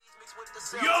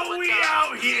Yo, we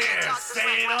out here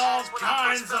saying all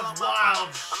kinds of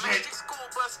wild shit.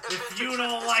 If you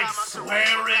don't like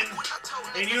swearing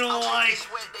and you don't like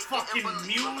fucking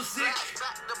music,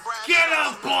 get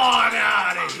up on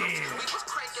out of here.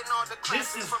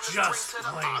 This is just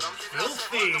plain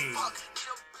filthy.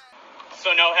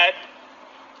 So no head?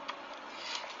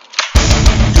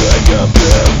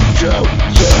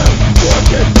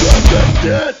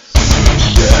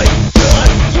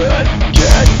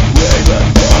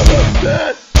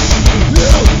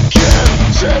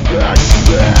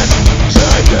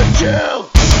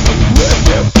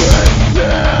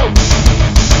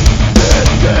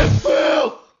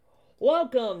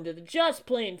 Welcome to the Just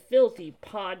Plain Filthy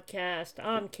podcast.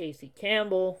 I'm Casey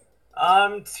Campbell.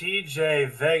 I'm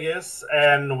TJ Vegas,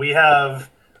 and we have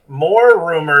more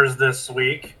rumors this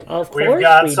week. Of course We've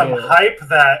got we some do. hype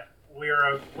that we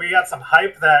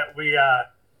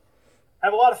have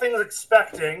a lot of things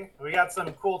expecting. We got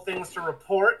some cool things to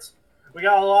report. We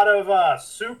got a lot of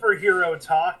superhero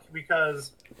talk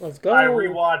because Let's go. I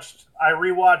rewatched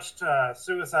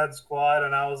Suicide Squad,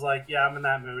 and I was like, yeah, I'm in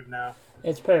that mood now.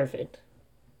 It's perfect.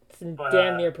 It's a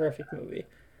damn near perfect movie.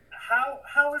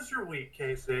 How was your week,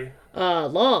 Casey?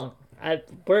 Long. I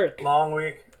work. Long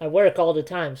week? I work all the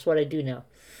time. It's what I do now.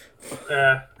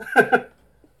 Yeah.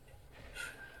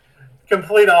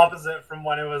 Complete opposite from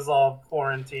when it was all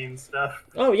quarantine stuff.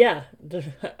 Oh, yeah.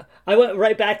 I went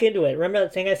right back into it. Remember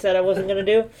that thing I said I wasn't going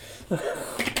to do?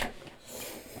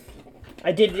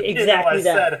 I did exactly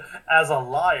that. I said, as a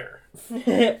liar.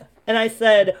 And I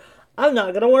said, I'm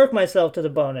not going to work myself to the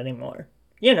bone anymore.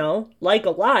 You know, like a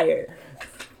liar.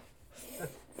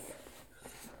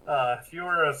 If you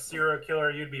were a serial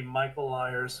killer, you'd be Michael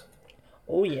Lyers.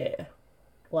 Oh, yeah.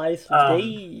 Lies for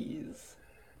days.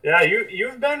 Yeah,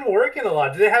 you've been working a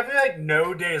lot. Do they have like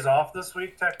no days off this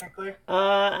week, technically?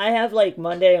 I have like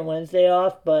Monday and Wednesday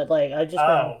off, but like I just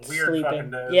been weird sleeping.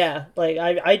 fucking days. Yeah, like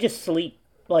I just sleep.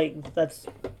 Like that's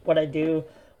what I do.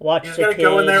 Watch You're the just kid.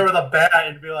 gonna go in there with a bat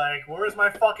and be like, "Where's my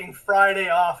fucking Friday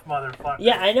off, motherfucker?"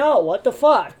 Yeah, I know. What the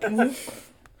fuck?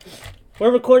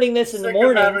 We're recording this in the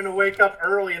morning. Sick of having to wake up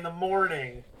early in the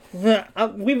morning.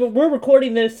 We're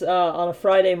recording this on a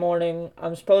Friday morning.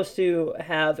 I'm supposed to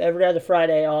have every other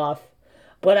Friday off,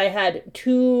 but I had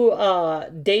 2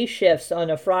 day shifts on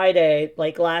a Friday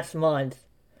like last month,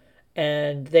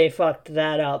 and they fucked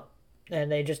that up, and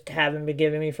they just haven't been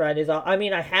giving me Fridays off. I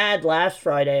mean, I had last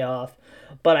Friday off,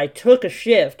 but I took a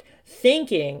shift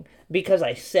thinking because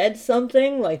I said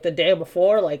something like the day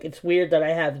before, like it's weird that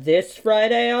I have this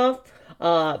Friday off.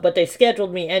 But they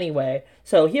scheduled me anyway.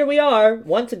 So here we are,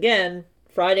 once again,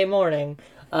 Friday morning.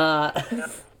 I'm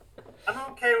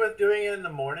okay with doing it in the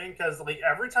morning because like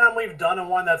every time we've done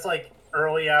one that's like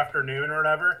early afternoon or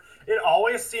whatever, it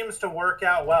always seems to work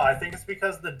out well. I think it's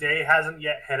because the day hasn't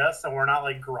yet hit us, so we're not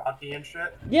like groggy and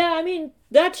shit. Yeah, I mean,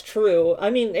 that's true. I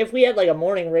mean, if we had like a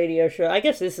morning radio show, I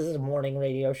guess this is a morning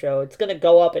radio show. It's gonna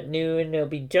go up at noon. It'll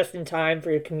be just in time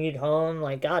for your commute home.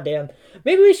 Like, goddamn.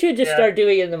 Maybe we should just start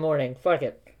doing it in the morning. Fuck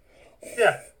it.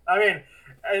 Yeah, I mean,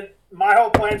 my whole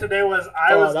plan today was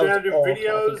I was gonna do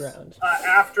videos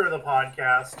after the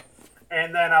podcast.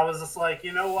 And then I was just like,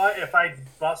 you know what? If I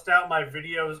bust out my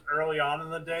videos early on in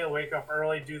the day, wake up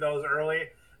early, do those early,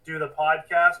 do the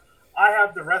podcast, I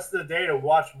have the rest of the day to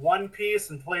watch One Piece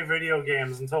and play video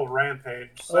games until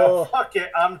Rampage. So fuck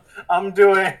it. I'm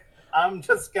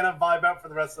just gonna vibe out for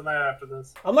the rest of the night after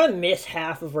this. I'm gonna miss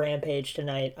half of Rampage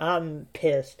tonight. I'm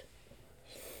pissed.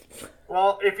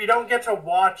 Well, if you don't get to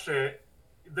watch it,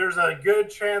 there's a good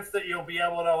chance that you'll be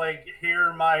able to like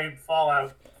hear my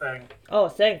Fallout thing. Oh,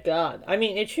 thank God. I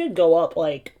mean, it should go up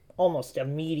like almost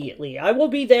immediately. I will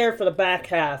be there for the back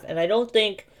half, and I don't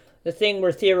think the thing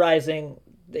we're theorizing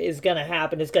is gonna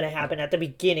happen at the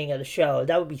beginning of the show.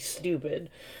 That would be stupid.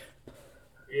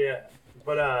 Yeah,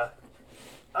 but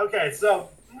okay, so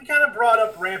we kind of brought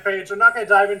up Rampage. I'm not gonna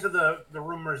dive into the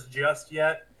rumors just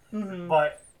yet,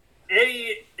 but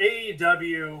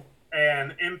AEW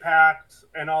and Impact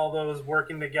and all those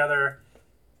working together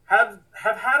have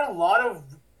had a lot of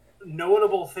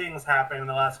notable things happen in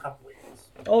the last couple weeks.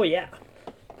 Oh, yeah.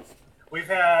 We've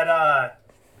had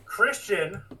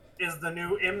Christian is the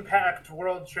new Impact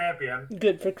World Champion.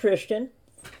 Good for Christian.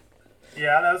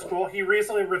 Yeah, that was cool. He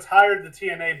recently retired the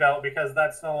TNA belt because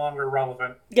that's no longer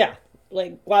relevant. Yeah.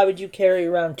 Like, why would you carry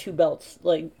around 2 belts?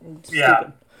 Like, stupid.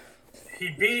 Yeah. He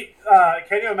beat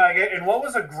Kenny Omega in what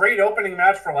was a great opening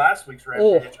match for last week's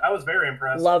Rampage. I was very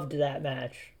impressed. Loved that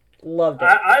match. Loved it.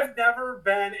 I've never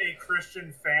been a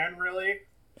Christian fan, really.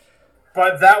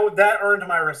 But that earned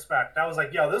my respect. I was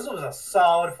like, yo, this was a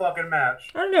solid fucking match.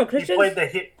 I don't know, Christian.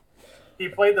 He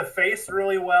played the face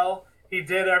really well. He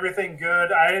did everything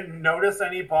good. I didn't notice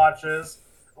any botches.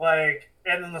 Like,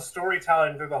 and then the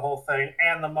storytelling through the whole thing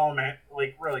and the moment,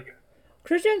 like, really good.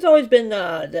 Christian's always been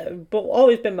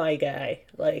my guy.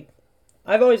 Like,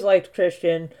 I've always liked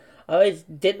Christian. I always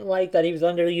didn't like that he was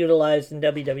underutilized in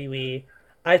WWE.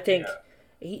 I think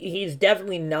he's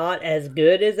definitely not as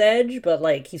good as Edge, but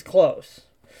like he's close.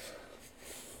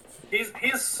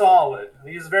 He's solid.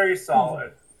 He's very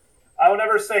solid. I would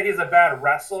never say he's a bad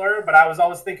wrestler, but I was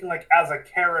always thinking like as a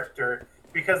character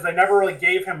because they never really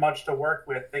gave him much to work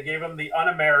with. They gave him the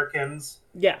Un-Americans.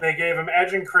 Yeah. They gave him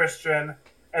Edge and Christian,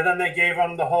 and then they gave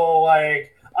him the whole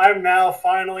like I'm now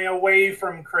finally away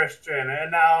from Christian,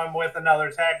 and now I'm with another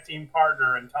tag team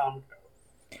partner in Tomko.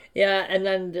 Yeah, and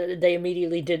then they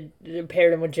immediately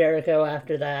paired him with Jericho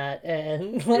after that,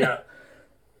 and yeah.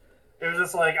 It was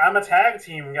just like, I'm a tag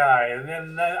team guy, and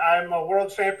then I'm a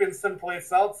world champion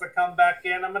someplace else to come back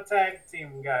in, I'm a tag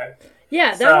team guy.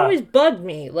 Yeah, that always bugged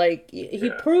me. Like,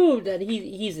 he proved that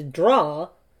he's a draw,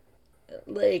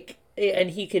 like, and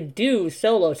he could do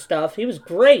solo stuff. He was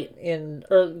great in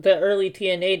the early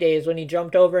TNA days when he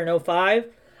jumped over in 05.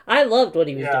 I loved what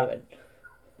he was doing.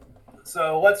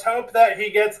 So let's hope that he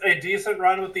gets a decent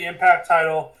run with the Impact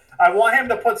title. I want him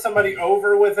to put somebody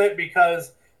over with it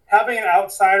because having an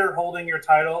outsider holding your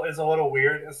title is a little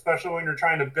weird, especially when you're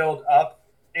trying to build up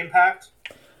Impact.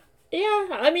 Yeah,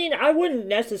 I mean, I wouldn't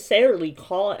necessarily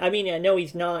call it... I mean, I know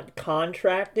he's not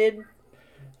contracted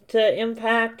to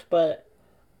Impact, but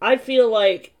I feel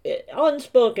like,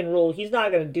 unspoken rule, he's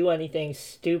not going to do anything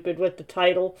stupid with the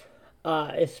title,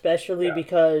 especially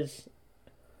because,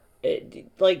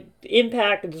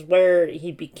 Impact is where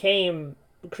he became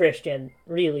Christian,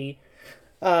 really.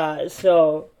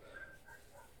 So...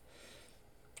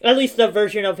 At least the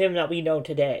version of him that we know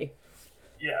today.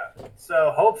 Yeah.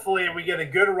 So hopefully we get a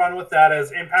good run with that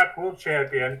as Impact World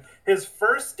Champion. His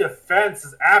first defense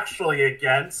is actually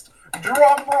against,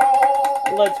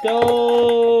 drumroll! Let's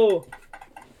go!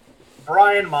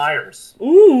 Brian Myers.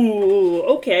 Ooh,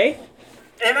 okay.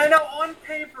 And I know on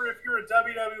paper, if you're a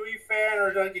WWE fan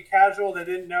or like a casual that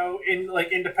didn't know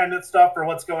independent stuff or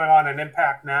what's going on in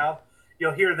Impact now,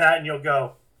 you'll hear that and you'll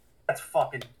go, that's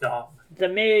fucking dumb. The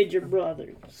Major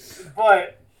Brothers.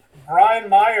 But Brian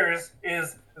Myers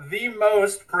is the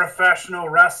most professional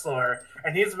wrestler,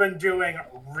 and he's been doing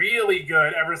really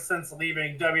good ever since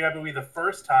leaving WWE the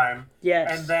first time.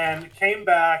 Yes. And then came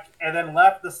back, and then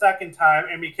left the second time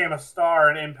and became a star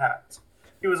in Impact.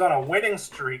 He was on a winning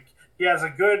streak. He has a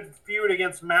good feud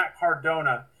against Matt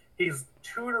Cardona. He's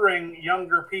tutoring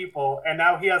younger people, and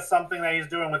now he has something that he's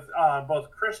doing with both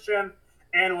Christian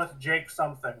and with Jake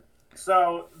something.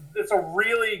 So it's a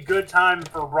really good time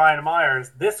for Brian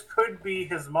Myers. This could be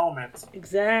his moment.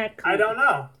 Exactly. I don't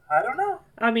know.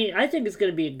 I mean, I think it's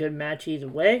going to be a good match either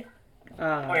way.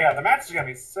 The match is going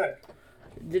to be sick.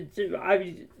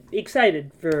 I'm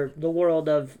excited for the world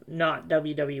of not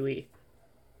WWE.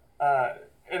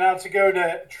 And now to go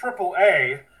to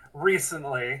AAA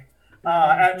recently.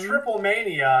 At Triple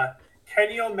Mania,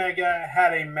 Kenny Omega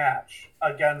had a match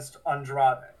against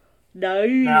Andrade. Nice.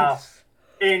 Now,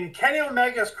 in Kenny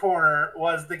Omega's corner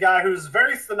was the guy who's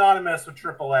very synonymous with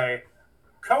AAA,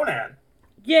 Conan.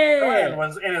 Yeah. Conan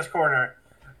was in his corner.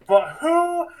 But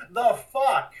who the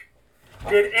fuck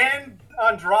did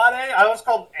Andrade, I always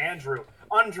called Andrew,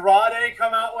 Andrade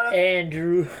come out with?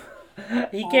 Andrew.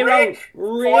 He came Ric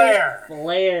Flair.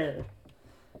 Flair.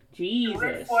 Jesus.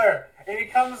 Ric Flair. And he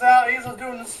comes out, he's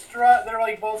doing the strut, they're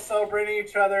like both celebrating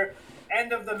each other.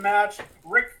 End of the match,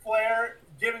 Ric Flair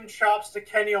giving chops to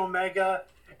Kenny Omega,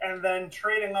 and then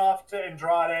trading off to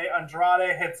Andrade.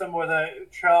 Andrade hits him with a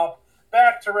chop.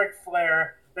 Back to Ric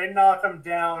Flair. They knock him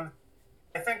down.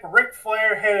 I think Ric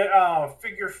Flair hit a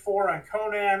figure 4 on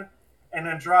Conan, and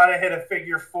Andrade hit a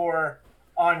figure 4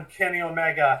 on Kenny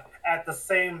Omega at the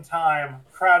same time.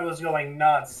 Crowd was going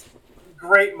nuts.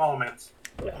 Great moment.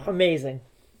 Amazing.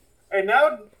 And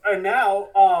now,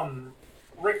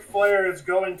 Ric Flair is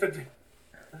going to do...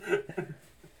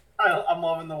 I'm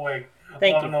loving the wig.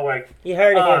 Loving the wig. You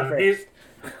heard it here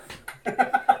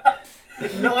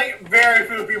first. No, very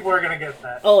few people are gonna get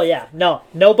that. Oh yeah, no,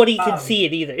 nobody can see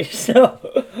it either.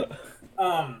 So,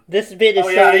 this bit is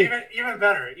solely... even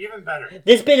better.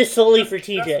 This bit is solely for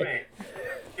TJ. Just me.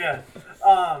 Yeah.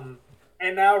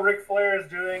 And now Ric Flair is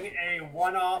doing a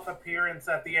one-off appearance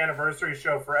at the anniversary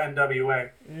show for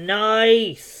NWA.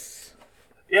 Nice.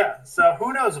 Yeah. So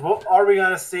who knows? Are we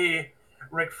gonna see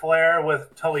Ric Flair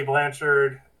with Tully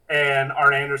Blanchard and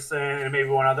Arn Anderson and maybe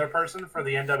one other person for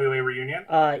the NWA reunion?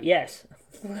 Yes.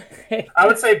 I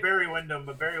would say Barry Windham,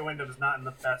 but Barry Windham is not in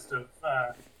the best of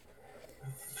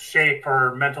shape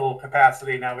or mental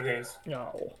capacity nowadays.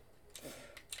 No.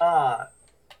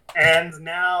 And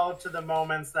now to the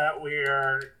moments that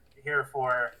we're here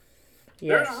for.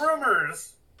 Yes. There's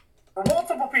rumors for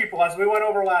multiple people, as we went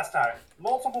over last time.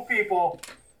 Multiple people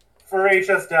for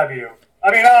HSW.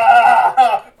 I mean,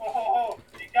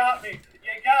 you got me.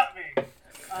 You got me.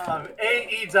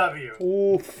 AEW.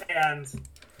 Oof. And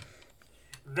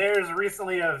there's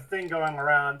recently a thing going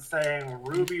around saying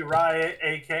Ruby Riott,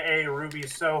 a.k.a. Ruby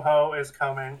Soho, is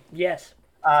coming. Yes.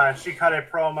 She cut a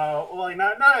promo. Well,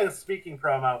 not a speaking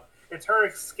promo. It's her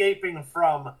escaping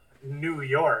from New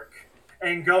York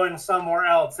and going somewhere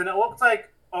else. And it looks like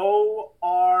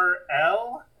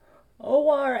ORL?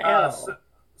 ORL.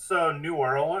 So New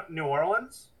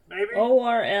Orleans, maybe?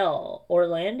 ORL.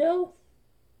 Orlando?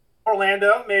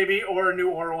 Orlando, maybe, or New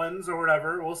Orleans, or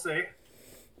whatever. We'll see.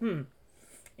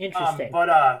 Interesting.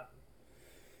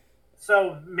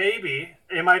 So maybe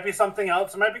it might be something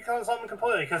else. It might be something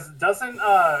completely, because it doesn't,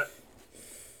 never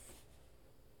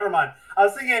mind. I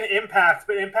was thinking Impact,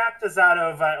 but Impact is out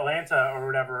of Atlanta or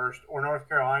whatever, or North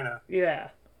Carolina. Yeah.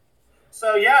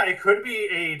 So yeah, it could be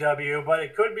AEW, but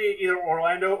it could be either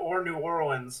Orlando or New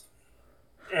Orleans.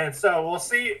 And so we'll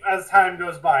see as time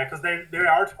goes by, because they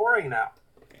are touring now.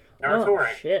 They're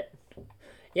touring. Shit.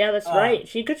 Yeah, that's right.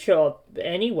 She could show up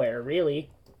anywhere, really.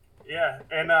 Yeah,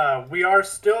 and we are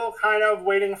still kind of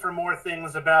waiting for more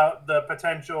things about the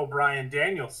potential Bryan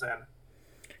Danielson.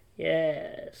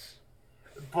 Yes.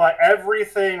 But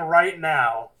everything right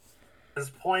now is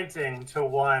pointing to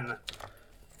one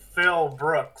Phil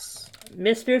Brooks.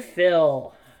 Mr.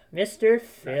 Phil. Mr.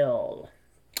 Phil.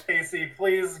 Casey,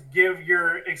 please give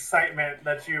your excitement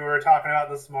that you were talking about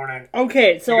this morning.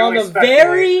 Okay, so on the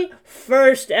very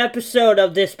first episode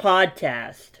of this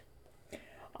podcast,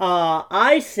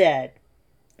 I said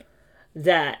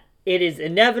that it is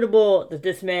inevitable that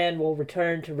this man will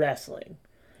return to wrestling.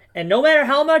 And no matter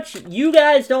how much you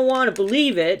guys don't want to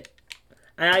believe it,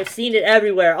 and I've seen it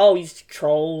everywhere, oh, he's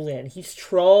trolling. He's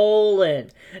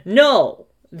trolling. No.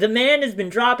 The man has been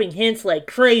dropping hints like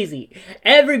crazy.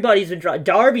 Everybody's been dropping.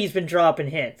 Darby's been dropping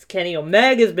hints. Kenny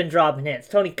Omega's been dropping hints.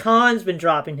 Tony Khan's been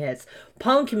dropping hints.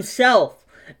 Punk himself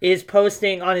is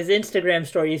posting on his Instagram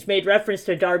story. He's made reference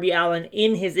to Darby Allin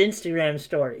in his Instagram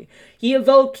story. He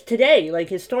evoked today, like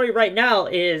his story right now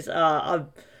is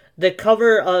the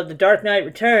cover of The Dark Knight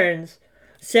Returns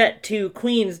set to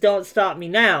Queen's Don't Stop Me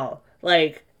Now.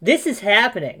 Like, this is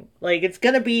happening. Like, it's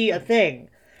gonna be a thing.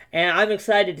 And I'm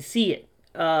excited to see it.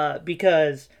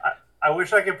 Because I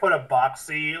wish I could put a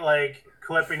boxy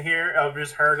clip in here of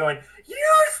just her going,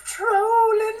 "You's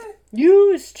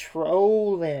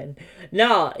trolling."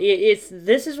 No,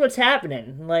 this is what's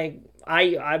happening. Like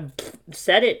I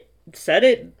said it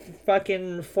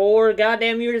fucking 4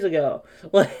 goddamn years ago.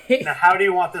 Like, now, how do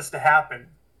you want this to happen?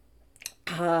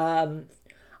 I'm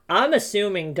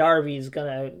assuming Darby's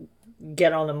gonna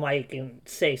get on the mic and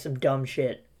say some dumb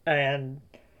shit, and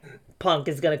Punk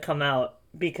is gonna come out.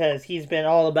 Because he's been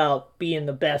all about being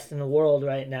the best in the world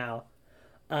right now.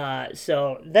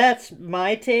 So that's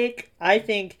my take. I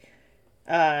think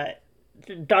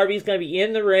Darby's going to be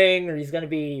in the ring, or he's going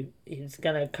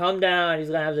to come down, he's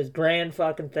going to have this grand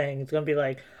fucking thing. It's going to be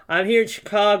like, I'm here in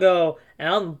Chicago, and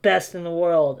I'm the best in the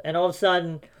world. And all of a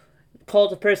sudden,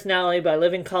 Cult of Personality by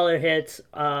Living Colour hits,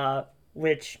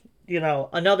 which,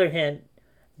 another hint,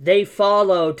 they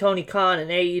follow Tony Khan and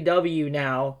AEW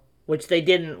now, which they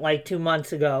didn't 2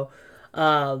 months ago.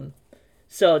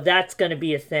 So that's gonna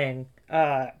be a thing.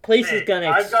 Place is gonna.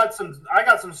 I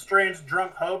got some strange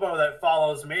drunk hobo that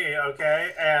follows me.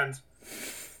 Okay, and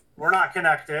we're not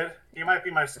connected. He might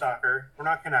be my stalker. We're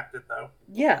not connected though.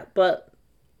 Yeah, but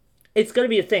it's gonna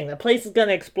be a thing. The place is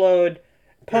gonna explode.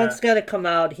 Punk's gonna come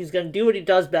out. He's gonna do what he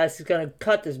does best. He's gonna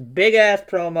cut this big ass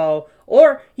promo,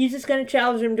 or he's just gonna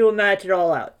challenge him to a match at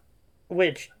All Out.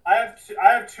 Which I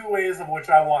have 2 ways of which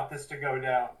I want this to go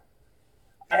down.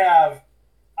 I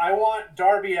want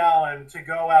Darby Allin to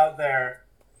go out there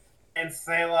and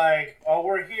say "Oh,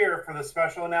 we're here for the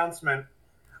special announcement.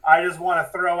 I just want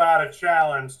to throw out a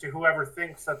challenge to whoever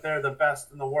thinks that they're the best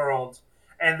in the world."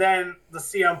 And then the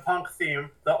CM Punk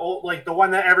theme, the old the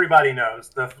one that everybody knows,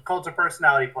 the Cult of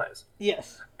Personality plays.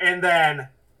 Yes. And then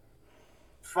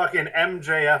fucking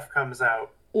MJF comes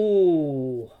out.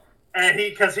 Ooh. And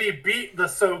because he beat the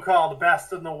so-called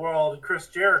best in the world, Chris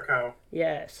Jericho.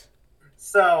 Yes.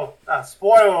 So,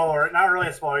 spoiler alert, not really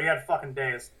a spoiler, you had fucking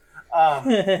days.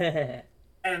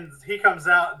 And he comes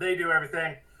out, they do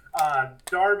everything.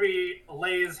 Darby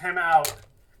lays him out,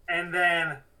 and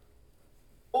then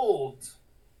old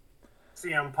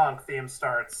CM Punk theme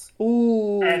starts.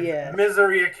 Ooh, and yes.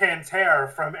 Miseria Cantere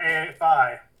from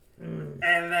AFI.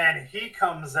 And then he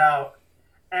comes out,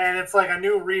 and it's like a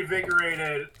new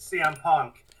revigorated CM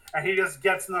Punk, and he just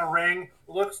gets in the ring,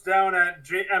 looks down at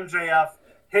MJF,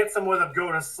 hits him with a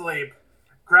go to sleep,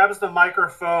 grabs the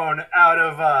microphone out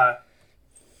of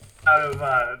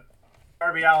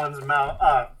Darby Allin's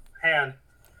hand,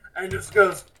 and just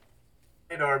goes,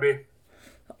 "Hey, Darby."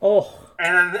 Oh.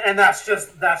 And that's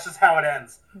just how it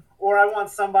ends. Or I want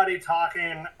somebody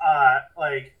talking,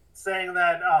 like saying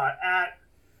that at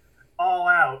All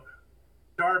Out,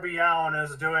 Darby Allin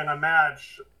is doing a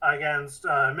match against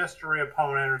a mystery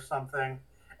opponent or something,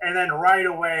 and then right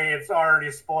away it's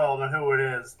already spoiled on who it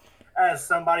is, as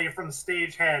somebody from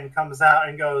Stagehand comes out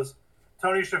and goes,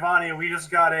 "Tony Schiavone, we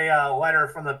just got a letter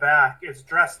from the back. It's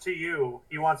addressed to you.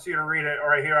 He wants you to read it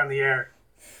right here on the air."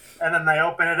 And then they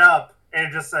open it up, and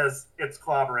it just says, "It's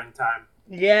clobbering time."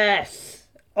 Yes.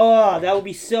 Oh, that would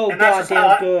be so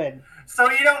goddamn good.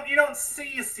 So you don't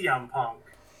see CM Punk,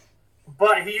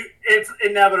 but it's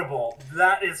inevitable.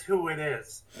 That is who it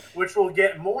is, which will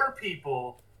get more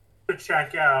people to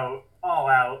check out All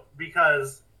Out,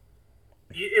 because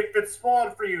if it's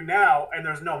spoiled for you now and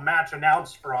there's no match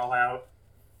announced for All Out,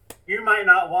 you might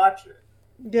not watch it.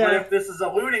 Yeah. But if this is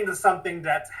alluding to something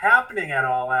that's happening at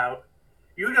All Out,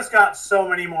 you just got so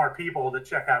many more people to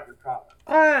check out your product.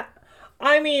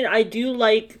 I mean, I do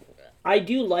like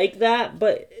that,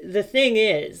 but the thing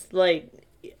is, like,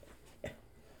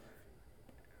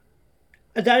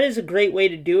 that is a great way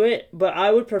to do it, but I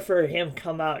would prefer him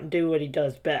come out and do what he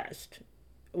does best,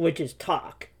 which is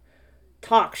talk.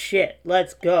 Talk shit.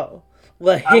 Let's go.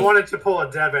 Like, I wanted to pull a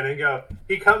Devin and go,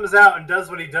 he comes out and does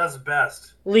what he does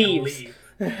best. Leaves. He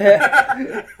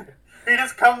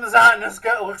just comes out and just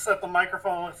looks at the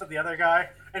microphone, looks at the other guy,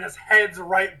 and his head's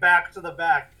right back to the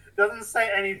back. Doesn't say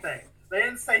anything. They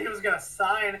didn't say he was going to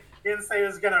sign. He didn't say he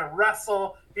was going to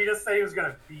wrestle. He just said he was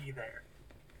going to be there.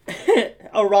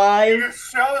 Arrive. He just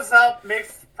shows up,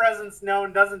 makes his presence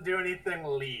known, doesn't do anything,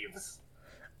 leaves.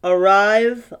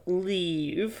 Arrive,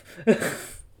 leave. The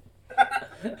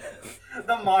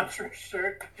mantra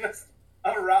shirt, just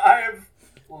arrive,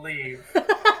 leave.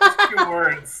 Just 2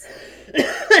 words.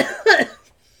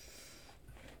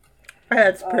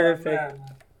 That's perfect.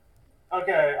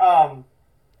 Okay,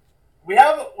 we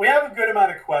have a good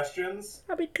amount of questions.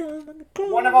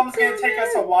 One of them's going to take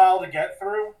us a while to get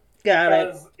through. Got it.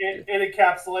 Because it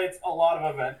encapsulates a lot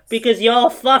of events. Because y'all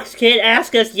fucks can't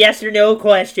ask us yes or no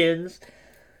questions.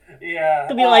 Yeah.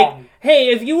 It'll be like, hey,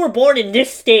 if you were born in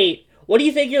this state, what do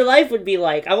you think your life would be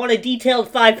like? I want a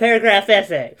detailed 5-paragraph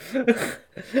essay.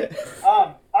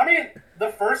 I mean, the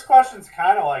first question's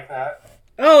kind of like that.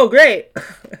 Oh, great.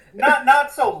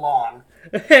 Not so long.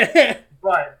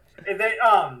 But they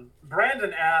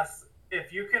Brandon asks,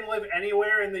 if you can live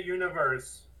anywhere in the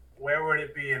universe, where would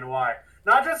it be and why?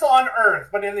 Not just on Earth,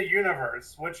 but in the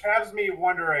universe, which has me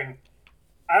wondering,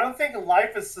 I don't think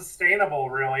life is sustainable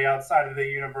really outside of the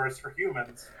universe for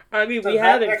humans. I mean, we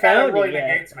haven't found really it yet.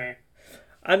 Negates me.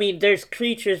 I mean, there's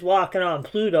creatures walking on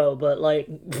Pluto, but like,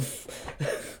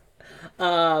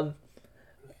 for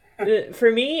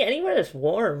me, anywhere that's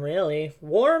warm, really.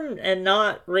 Warm and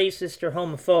not racist or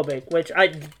homophobic, which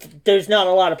there's not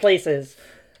a lot of places.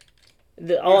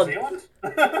 New Zealand?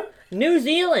 New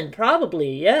Zealand,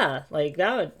 probably, yeah. Like,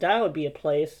 that would be a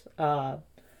place. Thought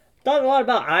a lot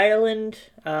about Ireland,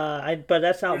 but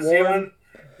that's not warm.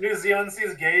 New Zealand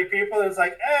sees gay people, it's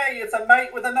like, hey, it's a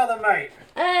mate with another mate.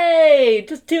 Hey,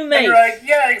 just 2 mates. And you're like,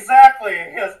 yeah, exactly.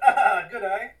 He goes, good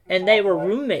eye. And they were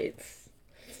roommates.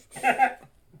 Yeah.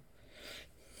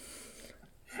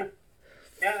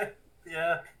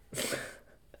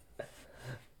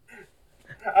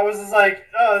 I was just like,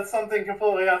 oh, it's something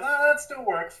completely else. Oh, that still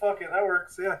works. Fuck it, that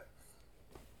works, yeah.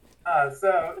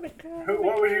 So,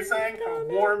 what were you saying?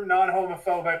 Warm,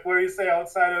 non-homophobic. What do you say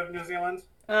outside of New Zealand?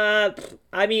 I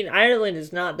mean, Ireland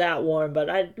is not that warm,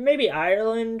 but maybe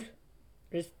Ireland.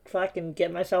 Just fucking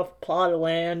get myself a plot of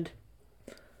land.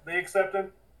 They accept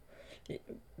him?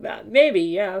 Maybe,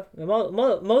 yeah.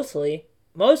 Mostly.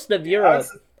 Most of Europe.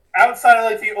 Outside of,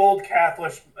 like, the old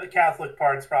Catholic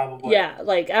parts, probably. Yeah,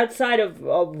 like, outside of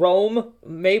Rome,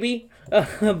 maybe.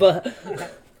 But...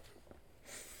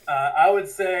 I would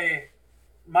say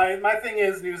my thing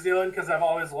is New Zealand, because I've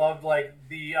always loved, like,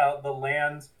 the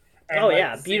land and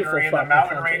the beautiful scenery and the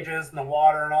mountain ranges and the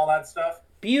water and all that stuff.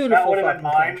 Beautiful that would have been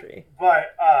mine, country.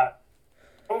 But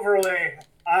overly,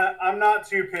 I'm not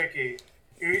too picky.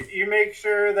 You make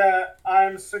sure that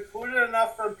I'm secluded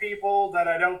enough from people that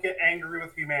I don't get angry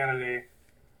with humanity,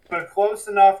 but close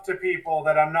enough to people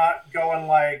that I'm not going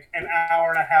like an hour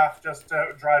and a half just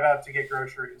to drive out to get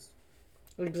groceries.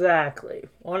 Exactly.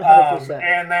 100%.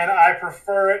 And then I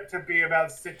prefer it to be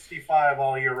about 65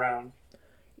 all year round.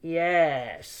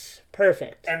 Yes.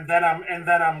 Perfect. And then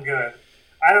I'm good.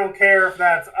 I don't care if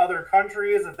that's other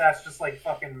countries, if that's just like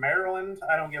fucking Maryland.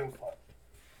 I don't give a fuck.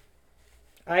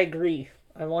 I agree.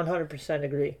 I 100%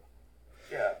 agree.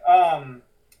 Yeah.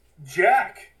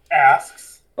 Jack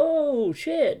asks. Oh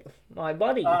shit, my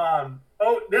buddy.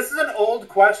 Oh, this is an old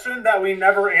question that we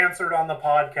never answered on the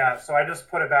podcast, so I just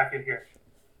put it back in here.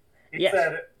 He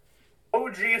said,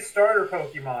 OG starter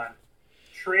Pokemon.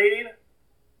 Trade,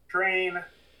 train,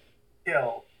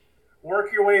 kill.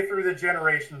 Work your way through the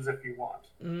generations if you want.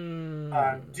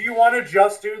 Do you want to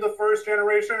just do the first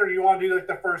generation, or do you want to do like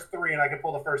the first three, and I can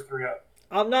pull the first three up?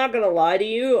 I'm not gonna lie to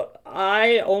you.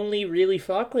 I only really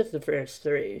fuck with the first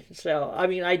three. So, I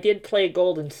mean, I did play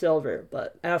Gold and Silver,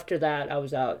 but after that, I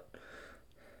was out.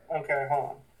 Okay,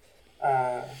 hold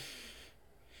on.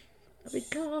 I'll be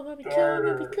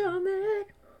coming.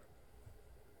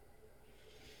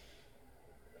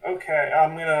 Okay,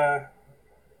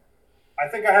 I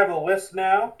think I have a list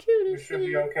now. We should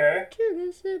be okay.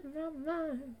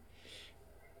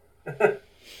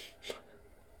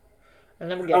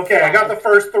 Okay, I got the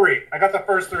first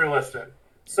three. Listed.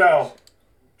 So,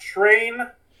 train,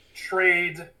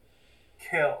 trade,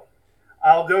 kill.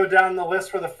 I'll go down the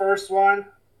list for the first one.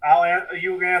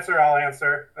 You answer, I'll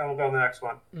answer. Then we'll go to the next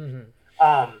one.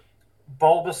 Mm-hmm.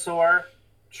 Bulbasaur,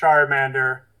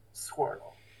 Charmander,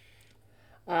 Squirtle.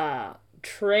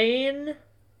 Train.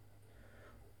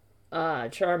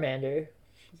 Charmander.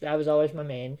 That was always my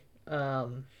main.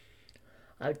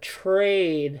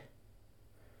 Trade.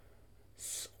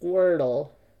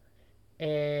 Squirtle.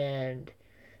 And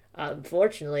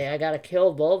unfortunately, I gotta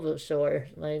kill Bulbasaur.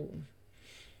 Like,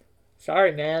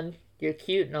 sorry, man. You're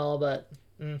cute and all, but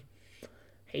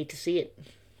hate to see it.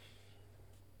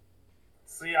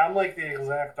 See, I'm like the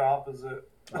exact opposite.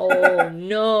 Oh,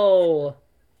 no.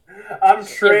 I'm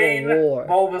train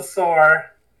Bulbasaur.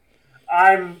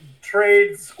 I'm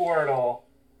trade Squirtle.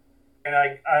 And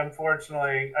I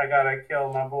unfortunately, I gotta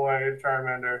kill my boy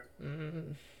Charmander.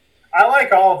 Mm. I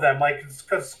like all of them, like,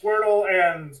 because Squirtle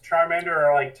and Charmander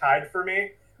are, like, tied for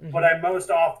me. Mm-hmm. But I most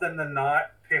often than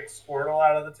not pick Squirtle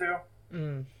out of the two.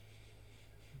 Mm.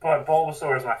 But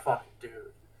Bulbasaur is my fucking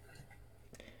dude.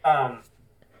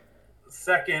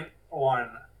 Second one,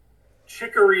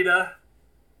 Chikorita.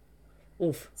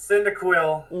 Oof.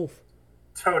 Cyndaquil. Oof.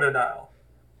 Totodile.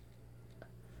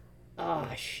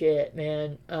 Ah, shit,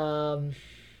 man. I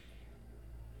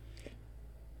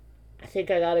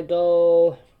think I gotta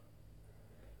go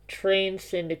train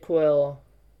Cyndaquil.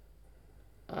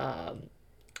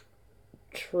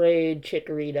 Trade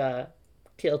Chikorita.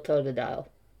 Kill Totodile.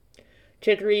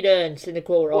 Chikorita and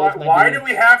Cyndaquil were always my Why do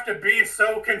we have to be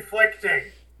so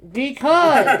conflicting?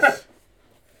 Because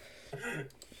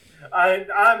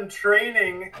I'm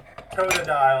training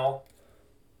Totodile.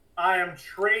 I'm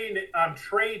trading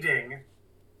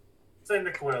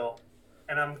Cyndaquil,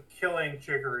 and I'm killing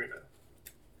Chikorita.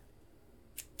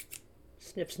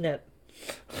 Snip, snip.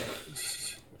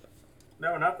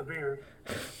 No, not the beard.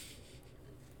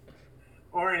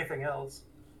 Or anything else.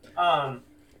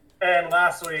 And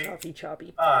lastly,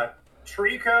 choppy.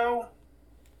 Trico,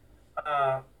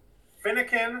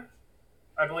 Finnegan,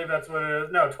 I believe that's what it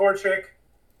is. No, Torchic.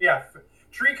 Yeah,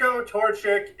 Trico,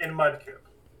 Torchic, and Mudkip.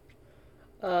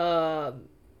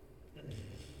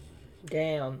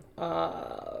 Damn.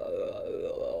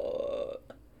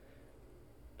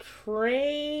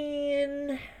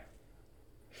 Train.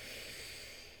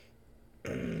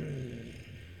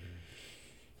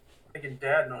 Making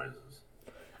dad noises.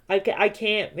 I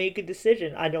can't make a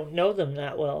decision. I don't know them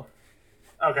that well.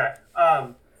 Okay.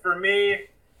 For me,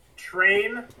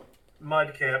 train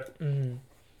Mudkip.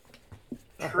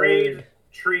 Trade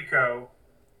Trico.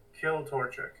 Kill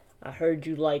Torchic. I heard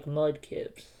you like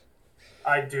Mudkips.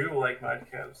 I do like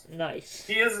Mudkips. Nice.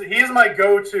 He is my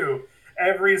go-to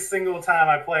every single time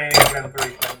I play any Gen 3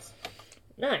 games.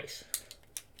 Nice.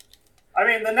 I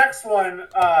mean, the next one,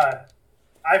 I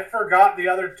forgot the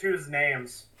other two's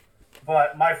names,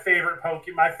 but my favorite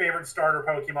starter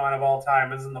Pokemon of all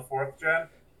time is in the 4th gen,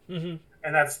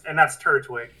 and that's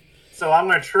Turtwig. So I'm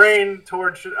gonna train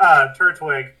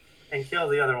Turtwig and kill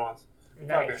the other ones.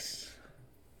 Nice.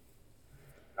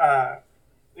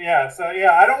 Yeah. So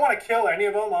yeah, I don't want to kill any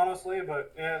of them, honestly,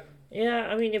 but yeah. Yeah,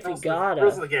 I mean, if you gotta.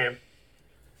 Rules of the game.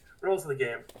 Rules of the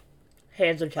game.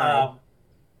 Hands are tied.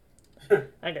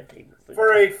 I gotta take this.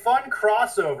 For a fun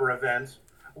crossover event,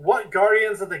 what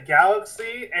Guardians of the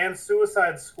Galaxy and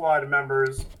Suicide Squad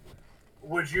members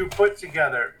would you put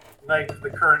together, like the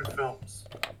current films?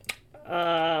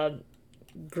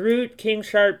 Groot, King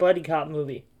Shark, Buddy Cop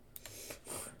movie.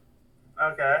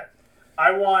 Okay.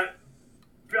 I want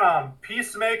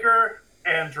Peacemaker,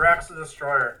 and Drax the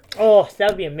Destroyer. Oh, that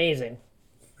would be amazing.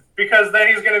 Because then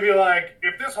he's going to be like,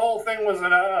 if this whole thing was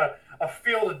a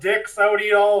field of dicks, I would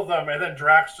eat all of them. And then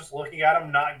Drax just looking at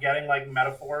him, not getting like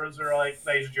metaphors or like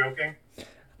that he's joking,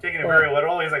 taking it very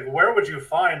literal. He's like, where would you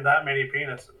find that many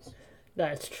penises?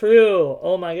 That's true.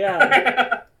 Oh my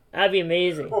god. That'd be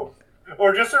amazing.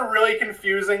 Or just a really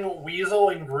confusing Weasel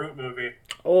and Groot movie.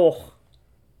 Oh.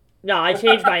 No, I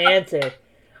changed my answer.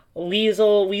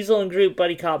 Weasel and Groot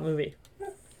buddy cop movie.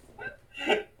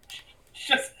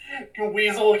 Just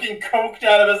Weasel looking coked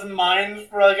out of his mind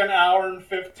for like an hour and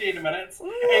 15 minutes. And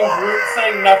Groot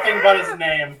saying nothing but his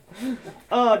name.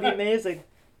 Oh, it'd be amazing.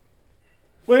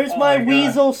 Where's my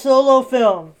Weasel solo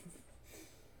film?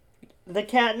 The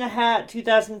Cat in the Hat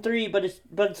 2003, but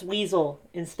it's Weasel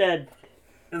instead.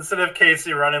 Instead of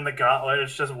Casey running the gauntlet,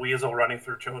 it's just Weasel running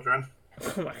through children.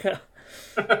 Oh my god.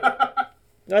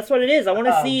 That's what it is. I want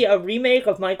to see a remake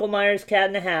of Michael Myers' Cat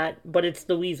in the Hat, but it's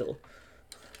the Weasel.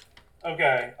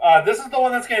 Okay. This is the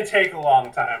one that's going to take a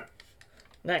long time.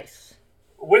 Nice.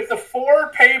 With the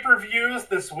 4 pay-per-views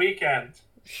this weekend.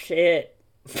 Shit.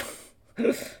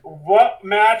 What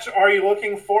match are you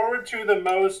looking forward to the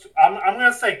most? I'm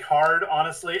going to say card,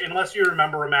 honestly, unless you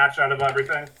remember a match out of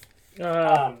everything.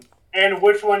 And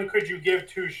which one could you give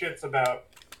 2 shits about?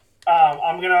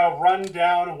 I'm going to run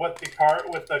down what the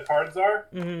cards are.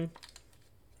 Mm-hmm.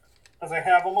 Because I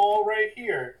have them all right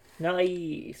here.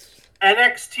 Nice.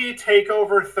 NXT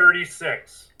TakeOver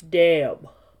 36. Damn.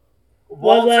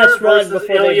 Walter last run versus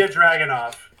before Ilya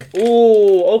Dragunov.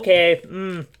 Ooh, okay.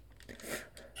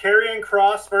 Karrion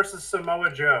Kross versus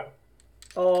Samoa Joe.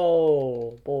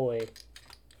 Oh, boy.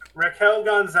 Raquel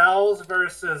Gonzalez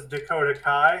versus Dakota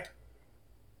Kai.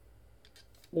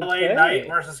 Okay. LA Knight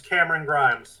versus Cameron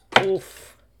Grimes.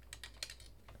 Oof.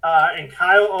 And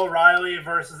Kyle O'Reilly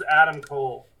versus Adam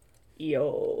Cole.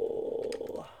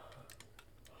 Yo.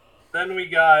 Then we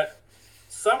got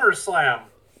SummerSlam.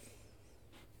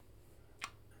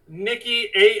 Nikki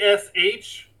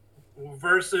ASH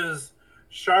versus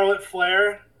Charlotte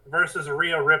Flair versus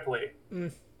Rhea Ripley.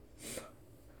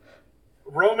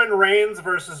 Roman Reigns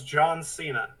versus John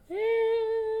Cena.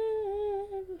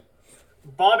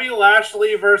 Bobby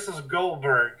Lashley versus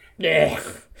Goldberg. Yeah.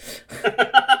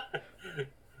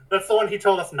 That's the one he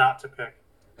told us not to pick.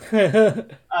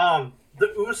 The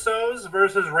Usos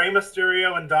versus Rey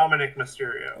Mysterio and Dominic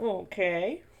Mysterio.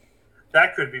 Okay.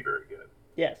 That could be very good.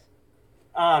 Yes.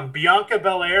 Bianca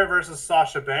Belair versus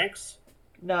Sasha Banks.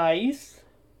 Nice.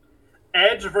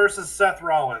 Edge versus Seth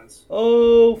Rollins.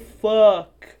 Oh,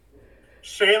 fuck.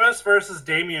 Sheamus versus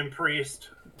Damian Priest.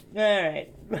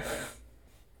 Alright.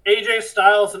 AJ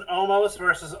Styles and Omos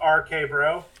versus RK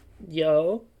Bro.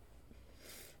 Yo.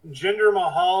 Jinder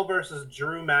Mahal versus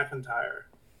Drew McIntyre.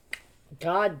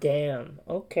 God damn.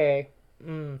 Okay.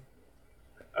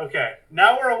 Okay,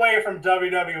 now we're away from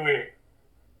WWE.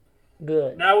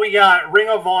 Good. Now we got Ring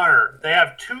of Honor. They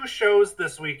have 2 shows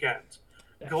this weekend.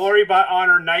 Yes. Glory by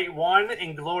Honor Night 1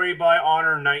 and Glory by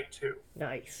Honor Night 2.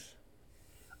 Nice.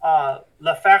 La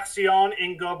Facción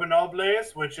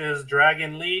Ingobernables, which is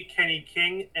Dragon Lee, Kenny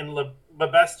King, and La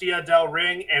Bestia del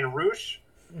Ring and Roosh.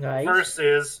 Nice.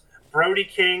 Versus Brody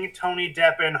King, Tony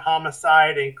Deppen,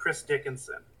 Homicide, and Chris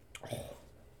Dickinson.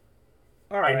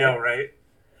 All right. I know, right?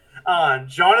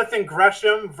 Jonathan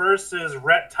Gresham versus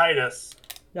Rhett Titus.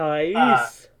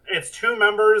 Nice. It's 2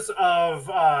 members of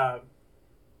I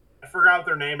forgot what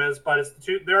their name is, but it's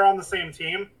they're on the same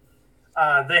team.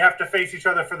 They have to face each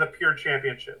other for the Pure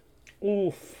Championship.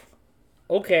 Oof.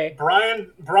 Okay.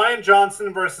 Brian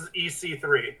Johnson versus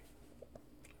EC3.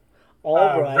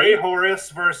 All right. Ray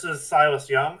Horace versus Silas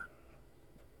Young.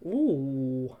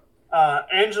 Ooh.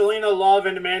 Angelina Love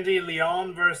and Mandy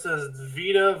Leon versus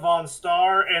Vita Von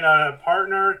Starr and a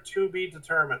partner to be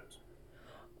determined.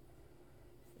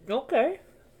 Okay.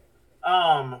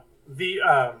 Dak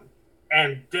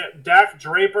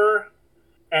Draper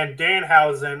and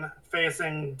Danhausen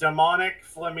facing Demonic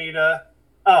Flamita.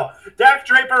 Oh, Dak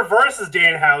Draper versus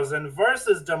Danhausen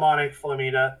versus Demonic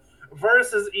Flamita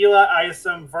versus Ela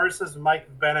Isom versus Mike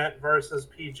Bennett versus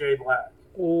PJ Black.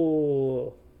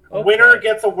 Ooh. Okay. Winner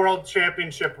gets a world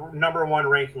championship #1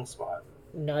 ranking spot.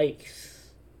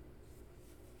 Nice.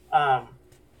 And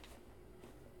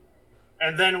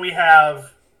then we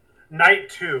have Night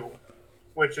 2,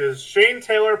 which is Shane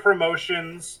Taylor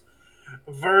Promotions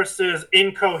versus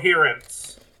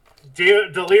Incoherence.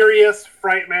 Delirious,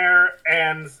 Frightmare,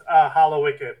 and Hollow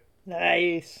Wicked.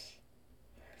 Nice.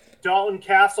 Dalton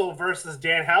Castle versus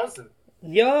Danhausen.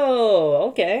 Yo,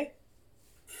 okay.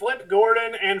 Flip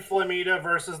Gordon and Flamita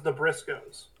versus the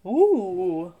Briscoes.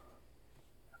 Ooh.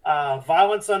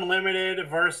 Violence Unlimited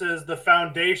versus The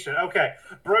Foundation. Okay,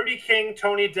 Brody King,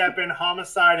 Tony Deppen,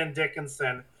 Homicide, and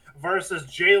Dickinson versus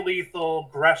Jay Lethal,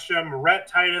 Gresham, Rhett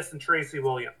Titus, and Tracy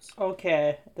Williams.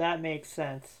 Okay, that makes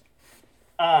sense.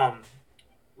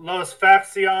 Los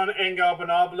Facción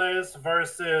Ingobernables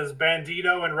versus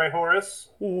Bandito and Ray Horace.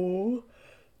 Ooh.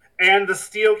 And the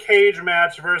Steel Cage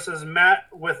match versus Matt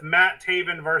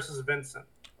Taven versus Vincent.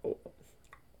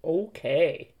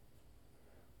 Okay.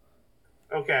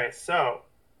 Okay, so.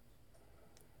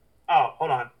 Oh,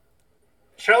 hold on.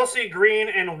 Chelsea Green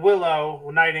and Willow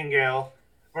Nightingale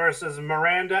versus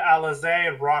Miranda Alize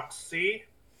and Roxy.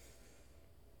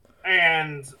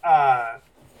 And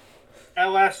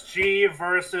LSG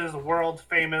versus world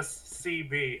famous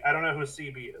CB. I don't know who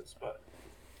CB is, but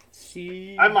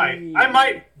CB. I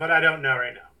might, but I don't know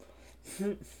right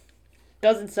now.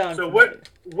 Doesn't sound so. familiar.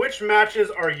 Which matches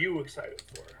are you excited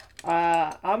for?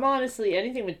 I'm honestly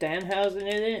anything with Danhausen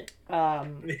in it. Yeah.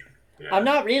 I'm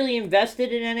not really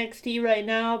invested in NXT right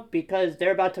now because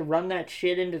they're about to run that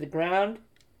shit into the ground.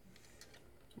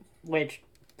 Which,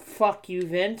 fuck you,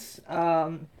 Vince.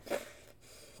 I'm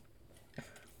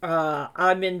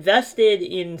invested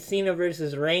in Cena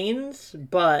versus Reigns,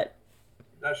 but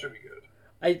that should be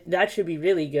good. That should be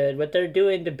really good. What they're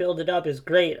doing to build it up is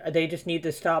great. They just need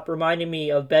to stop reminding me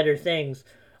of better things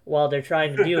while they're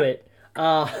trying to do it.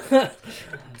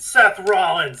 Seth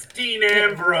Rollins, Dean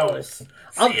Ambrose,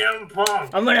 CM Punk.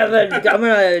 I'm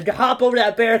gonna hop over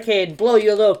that barricade and blow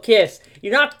you a little kiss.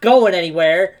 You're not going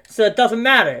anywhere, so it doesn't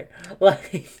matter.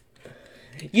 Like,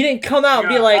 you didn't come out and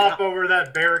be like, hop over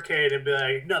that barricade and be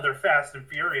like, another Fast and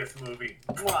Furious movie.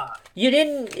 Mwah. You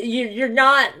didn't. You're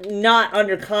not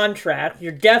under contract.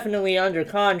 You're definitely under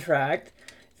contract.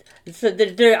 So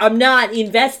I'm not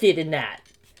invested in that.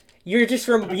 You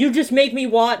just make me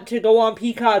want to go on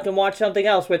Peacock and watch something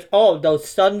else. Which those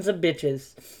sons of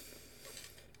bitches.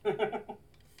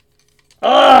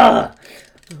 Ugh.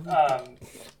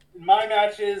 My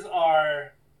matches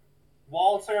are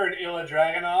Walter and Ilya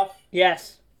Dragunov.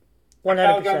 Yes. 100%.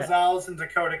 Raquel Gonzalez and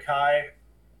Dakota Kai.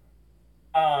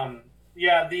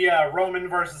 The Roman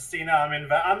versus Cena.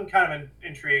 I'm kind of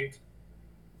intrigued.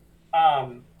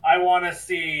 I want to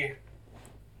see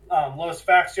Los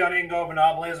Facción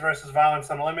Ingobernables versus Violence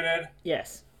Unlimited.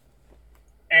 Yes.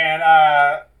 And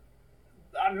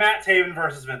Matt Taven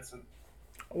versus Vincent.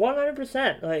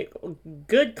 100%. Like,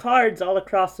 good cards all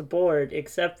across the board,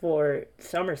 except for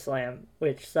SummerSlam,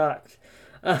 which sucks.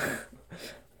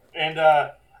 And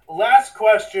last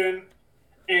question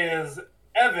is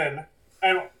Evan,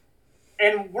 and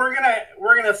we're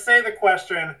gonna say the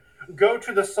question, go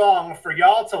to the song for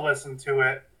y'all to listen to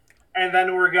it, and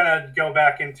then we're gonna go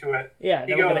back into it. Yeah.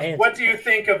 He goes, "What do you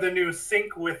think of the new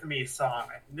Sync With Me song?"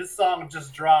 This song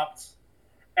just dropped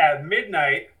at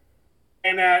midnight.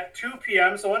 And at 2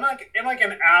 p.m., so in like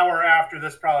an hour after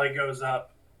this probably goes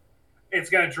up,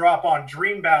 it's going to drop on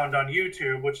Dreambound on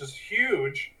YouTube, which is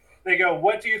huge. They go,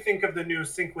 "What do you think of the new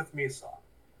Sync With Me song?"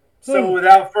 So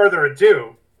without further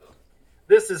ado,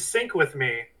 this is Sync With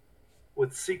Me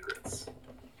with Secrets.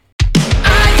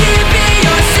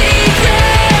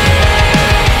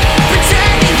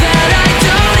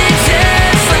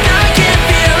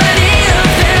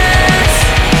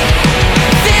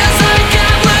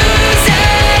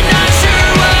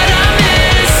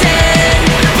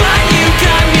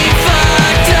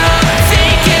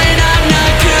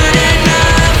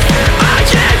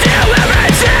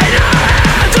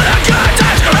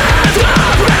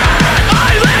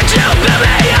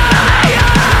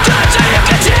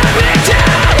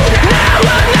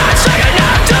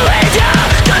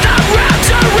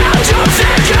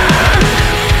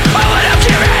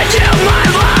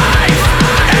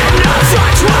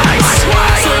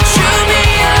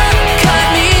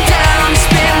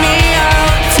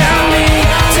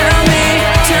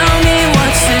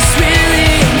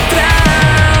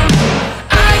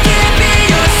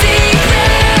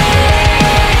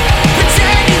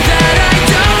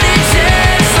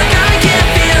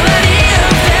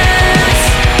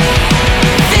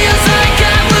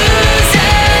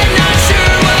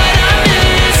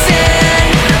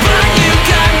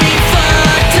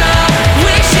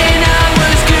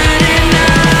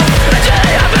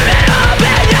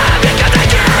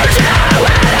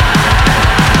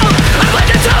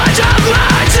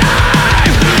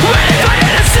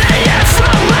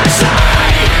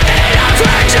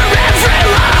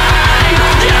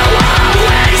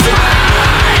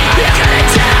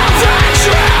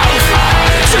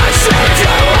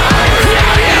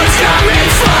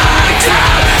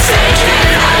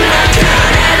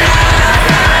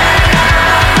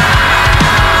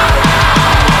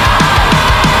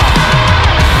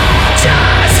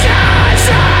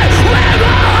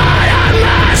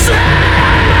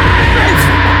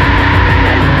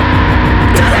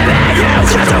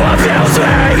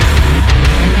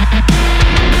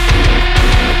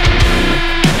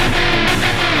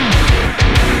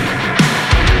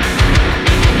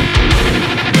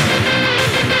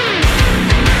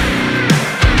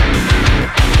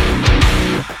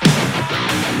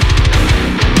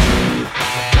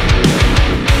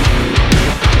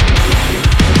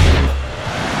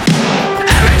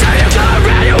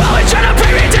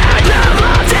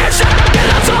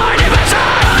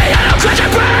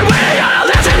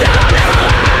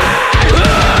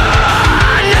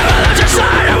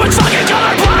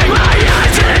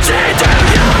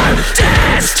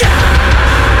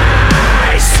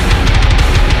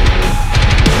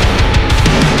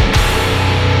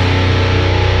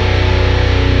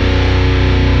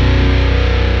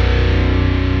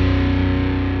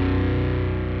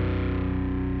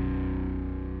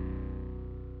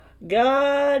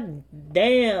 God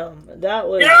damn. That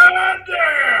was... God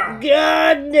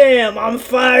damn, I'm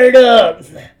fired up.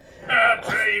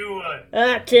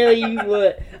 I tell you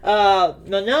what. But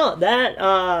no,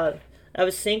 that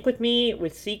was Sync With Me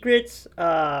with Secrets.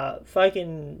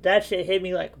 Fucking, that shit hit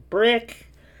me like a brick.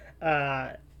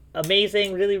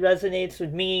 Amazing, really resonates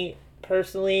with me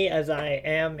personally, as I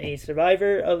am a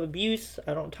survivor of abuse.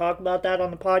 I don't talk about that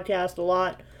on the podcast a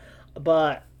lot,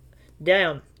 but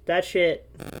damn, that shit,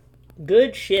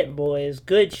 good shit, boys,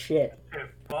 good shit.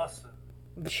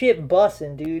 Shit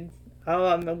bussin', dude.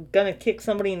 I'm gonna kick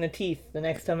somebody in the teeth the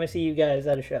next time I see you guys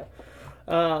at a show.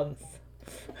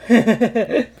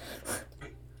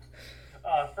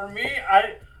 For me,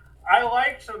 I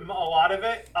liked a lot of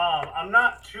it. I'm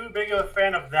not too big of a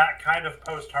fan of that kind of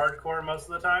post-hardcore most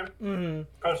of the time. Mm-hmm.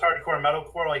 Post-hardcore,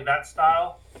 metalcore, like that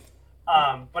style.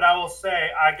 But I will say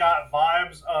I got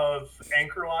vibes of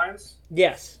Anchor Lines.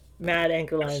 Yes, mad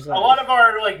Anchor Lines. A lot of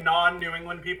our like non-New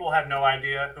England people have no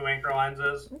idea who Anchor Lines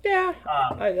is. Yeah.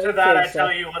 To that I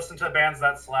tell you, listen to bands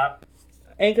that slap.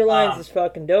 Anchor Lines is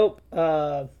fucking dope.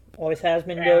 Always has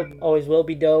been dope. Always will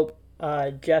be dope.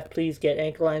 Jeff, please get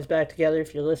Anchor Lines back together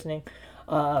if you're listening.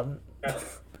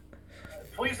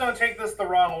 Please don't take this the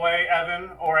wrong way, Evan,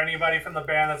 or anybody from the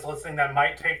band that's listening that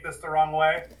might take this the wrong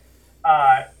way.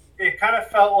 It kind of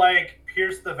felt like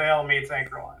Pierce the Veil meets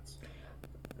Anchor Lines.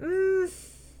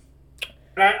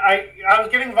 And I was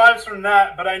getting vibes from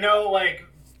that, but I know, like,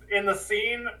 in the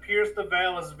scene, Pierce the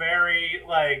Veil is very,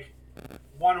 like,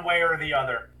 one way or the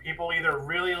other. People either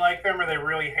really like them or they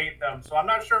really hate them. So I'm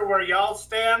not sure where y'all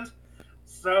stand.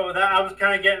 So that I was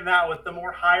kind of getting that with the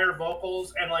more higher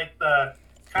vocals and, like, the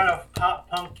kind of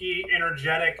pop-punky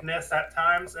energeticness at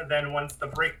times. And then once the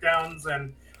breakdowns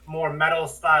and more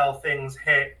metal-style things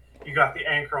hit, you got the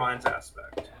Anchor Lines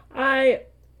aspect.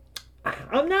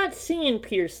 I'm not seeing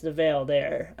Pierce the Veil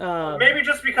there. Maybe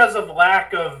just because of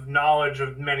lack of knowledge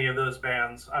of many of those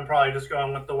bands. I'm probably just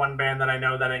going with the one band that I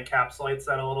know that encapsulates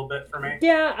that a little bit for me.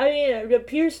 Yeah, I mean,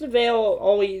 Pierce the Veil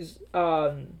always...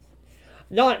 don't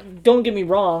get me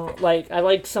wrong, like, I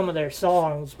like some of their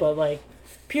songs, but, like,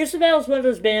 Pierce the Veil is one of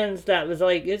those bands that was,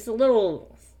 like, it's a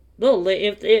little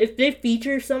if they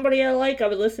feature somebody I like, I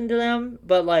would listen to them,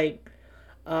 but, like,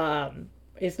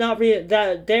 it's not really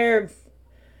that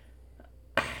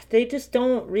they just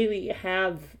don't really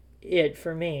have it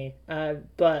for me.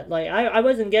 But like I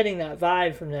wasn't getting that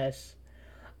vibe from this.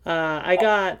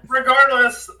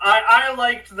 Regardless, I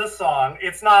liked the song.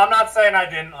 I'm not saying I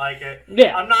didn't like it.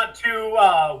 Yeah. I'm not too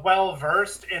well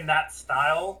versed in that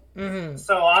style. Mm-hmm.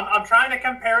 So I'm trying to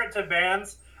compare it to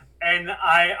bands, and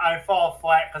I fall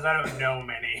flat because I don't know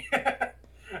many.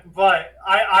 But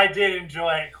I did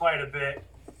enjoy it quite a bit.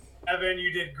 Evan,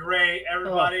 you did great.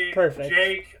 Everybody, perfect.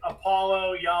 Jake,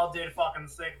 Apollo, y'all did fucking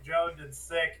sick. Joe did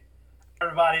sick.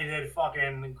 Everybody did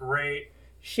fucking great.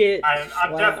 Shit.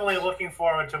 I'm definitely looking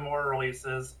forward to more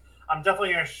releases. I'm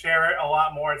definitely going to share it a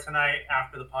lot more tonight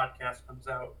after the podcast comes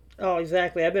out. Oh,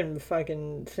 exactly. I've been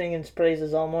fucking singing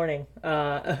praises all morning.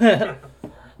 But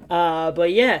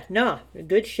yeah, no.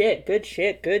 Good shit.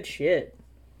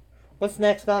 What's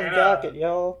next on the docket,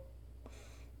 yo?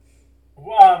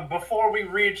 Before we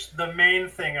reach the main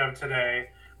thing of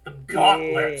today, the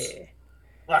gauntlets. Yeah.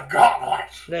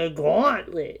 The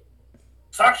gauntlet.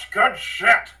 Such good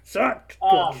shit. Good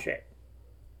shit.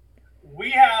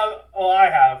 I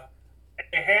have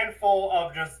a handful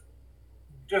of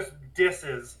just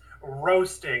disses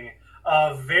roasting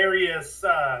of various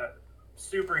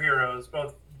superheroes,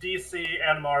 both DC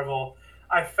and Marvel.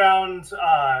 I found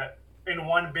in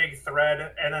one big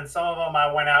thread, and then some of them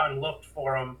I went out and looked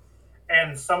for them.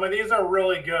 And some of these are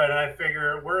really good, and I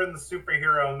figure we're in the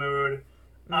superhero mood.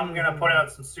 I'm going to put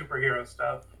out some superhero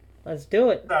stuff. Let's do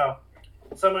it. So,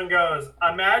 someone goes,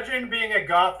 imagine being at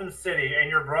Gotham City and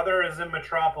your brother is in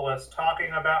Metropolis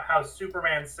talking about how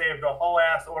Superman saved a whole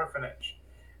ass orphanage.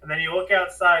 And then you look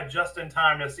outside just in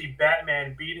time to see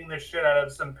Batman beating the shit out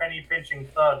of some penny-pinching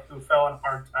thug who fell in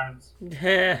hard times.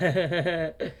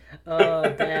 Oh,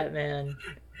 Batman.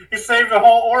 He saved a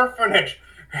whole orphanage.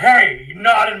 Hey,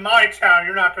 not in my town.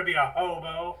 You're not going to be a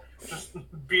hobo. Just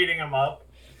beating him up.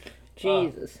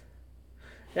 Jesus.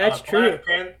 That's true.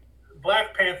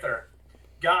 Black Panther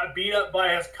got beat up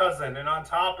by his cousin, and on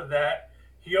top of that,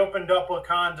 he opened up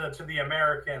Wakanda to the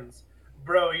Americans.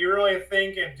 Bro, you really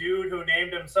think a dude who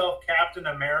named himself Captain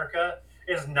America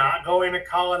is not going to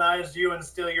colonize you and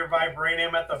steal your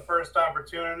vibranium at the first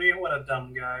opportunity? What a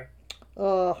dumb guy.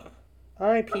 Oh,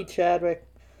 R.I.P. Chadwick.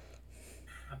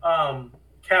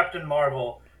 Captain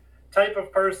Marvel. Type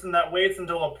of person that waits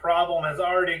until a problem has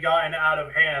already gotten out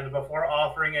of hand before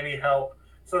offering any help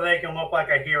so they can look like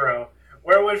a hero.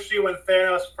 Where was she when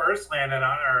Thanos first landed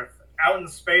on Earth? Out in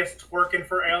space, twerking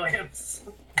for aliens.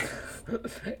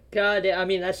 God, I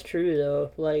mean that's true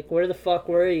though. Like, where the fuck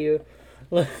were you?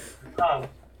 Then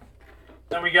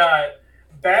we got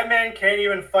Batman can't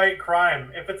even fight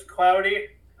crime if it's cloudy.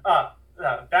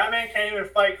 Batman can't even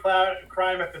fight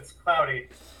crime if it's cloudy.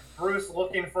 Bruce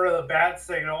looking for the bat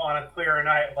signal on a clear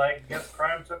night. Like, guess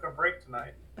crime took a break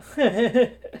tonight.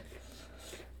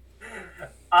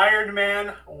 Iron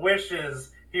Man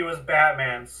wishes he was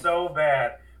Batman so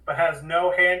bad, but has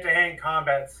no hand-to-hand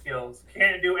combat skills.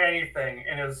 Can't do anything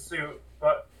in his suit,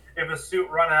 but if his suit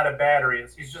run out of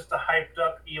batteries, he's just a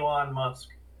hyped-up Elon Musk.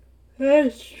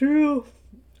 That's true.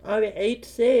 I hate to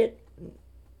say it.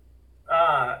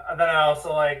 And then I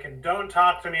also like, don't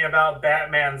talk to me about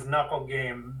Batman's knuckle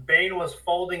game. Bane was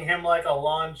folding him like a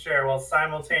lawn chair while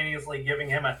simultaneously giving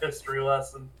him a history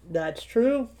lesson. That's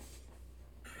true.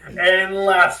 And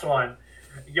last one.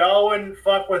 Y'all wouldn't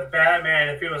fuck with Batman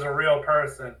if he was a real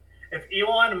person. If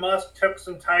Elon Musk took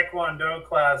some Taekwondo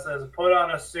classes, put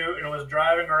on a suit, and was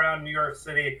driving around New York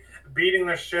City beating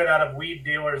the shit out of weed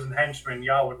dealers and henchmen,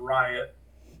 y'all would riot.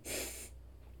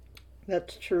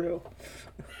 That's true.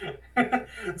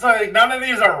 So like, none of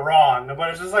these are wrong,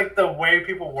 but it's just like the way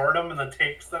people word them and the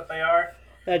takes that they are.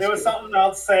 There was something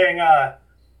else saying that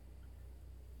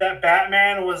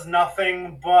Batman was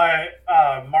nothing but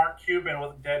Mark Cuban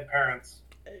with dead parents.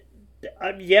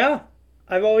 Yeah,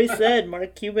 I've always said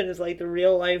Mark Cuban is like the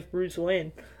real life Bruce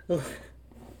Wayne. But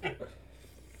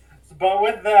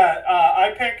with that,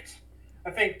 I picked,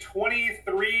 I think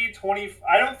 23, 20.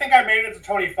 I don't think I made it to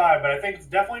 25, but I think it's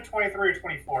definitely 23 or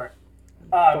 24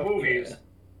 movies.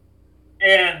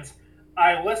 Yeah. And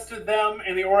I listed them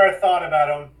in the order I thought about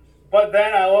them. But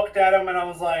then I looked at them and I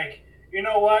was like, you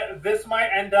know what? This might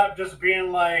end up just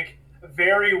being like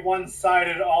very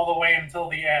one-sided all the way until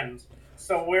the end.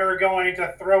 So we're going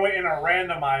to throw it in a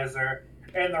randomizer,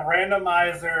 and the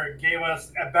randomizer gave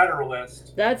us a better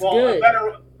list. That's good.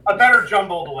 A better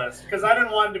jumbled list, because I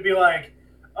didn't want it to be like,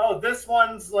 oh, this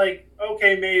one's like,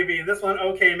 okay, maybe. This one,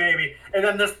 okay, maybe. And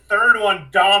then this third one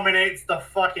dominates the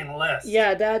fucking list.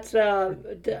 Yeah, that's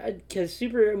because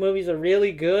superhero movies are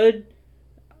really good,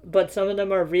 but some of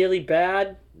them are really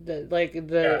bad.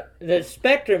 The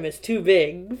spectrum is too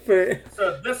big for.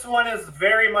 So this one is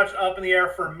very much up in the air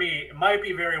for me. It might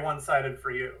be very one-sided for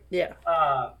you. Yeah.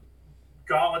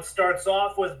 Gauntlet starts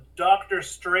off with Doctor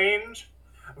Strange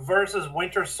versus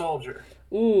Winter Soldier.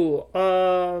 Ooh,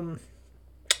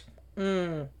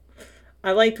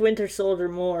 I liked Winter Soldier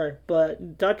more,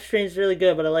 but Doctor Strange is really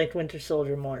good, but I liked Winter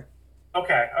Soldier more.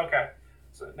 Okay.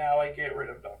 So now I get rid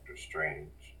of Doctor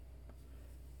Strange.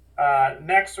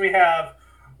 Next we have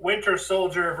Winter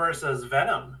Soldier versus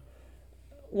Venom.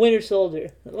 Winter Soldier.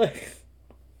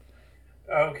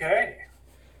 Okay.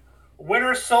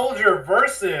 Winter Soldier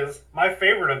versus my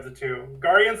favorite of the two,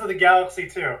 Guardians of the Galaxy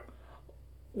 2.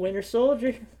 Winter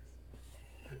Soldier.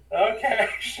 Okay,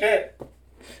 shit.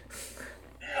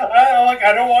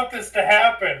 I don't want this to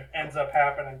happen. Ends up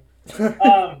happening.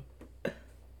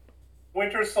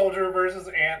 Winter Soldier versus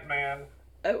Ant-Man.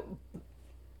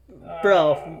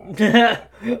 Bro.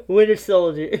 Winter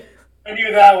Soldier. I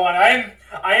knew that one. I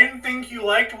didn't think you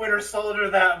liked Winter Soldier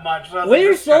that much. So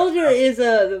Winter Soldier is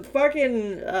a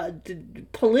fucking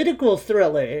political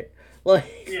thriller.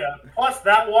 Like, yeah. Plus,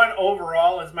 that one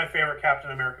overall is my favorite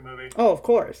Captain America movie. Oh, of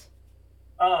course.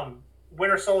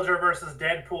 Winter Soldier versus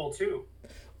Deadpool 2.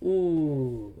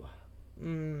 Ooh.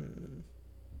 I'm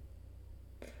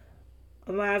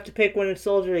gonna have to pick Winter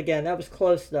Soldier again. That was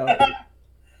close, though.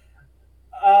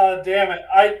 Damn it.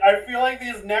 I feel like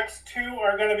these next two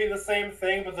are going to be the same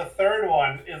thing, but the third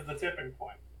one is the tipping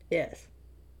point. Yes.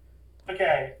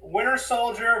 Okay. Winter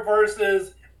Soldier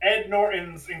versus Ed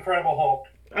Norton's Incredible Hulk.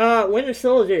 Winter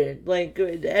Soldier. Like,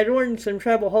 Ed Norton's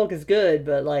Incredible Hulk is good,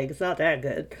 but, like, it's not that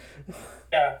good.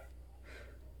 Yeah.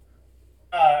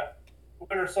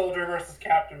 Winter Soldier versus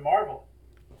Captain Marvel.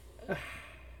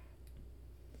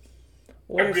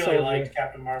 Liked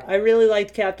Captain Marvel. I really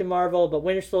liked Captain Marvel, but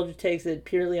Winter Soldier takes it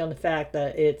purely on the fact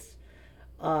that it's,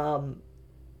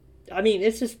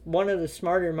 it's just one of the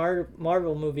smarter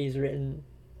Marvel movies written.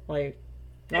 Like,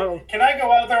 can I go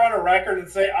out there on a record and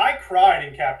say I cried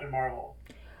in Captain Marvel?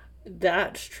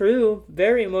 That's true.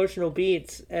 Very emotional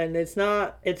beats, and it's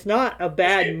not a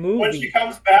bad movie. When she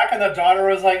comes back and the daughter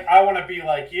was like, "I want to be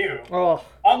like you." Oh,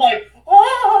 I'm like,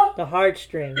 ah! The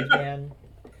heartstrings, man.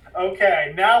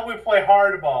 Okay, now we play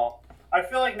hardball. I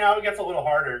feel like now it gets a little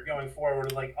harder going forward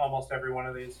with like almost every one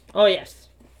of these. Oh, yes.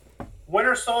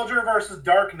 Winter Soldier versus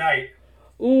Dark Knight.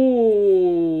 Ooh,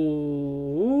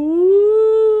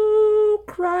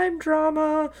 crime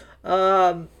drama.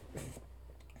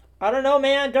 I don't know,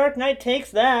 man. Dark Knight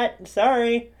takes that.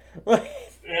 Sorry.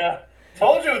 Yeah.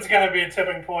 Told you it's going to be a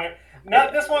tipping point. Now,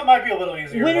 this one might be a little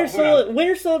easier.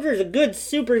 Winter Soldier is a good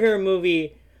superhero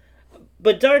movie,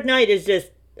 but Dark Knight is just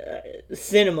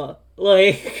cinema.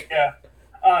 Yeah.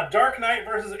 Dark Knight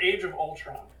versus Age of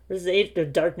Ultron. Versus Age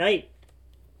of Dark Knight.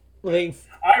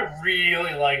 I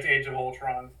really liked Age of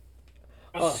Ultron.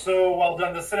 It was so well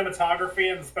done. The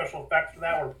cinematography and the special effects for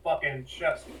that were fucking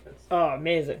chef's kiss. Oh,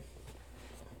 amazing.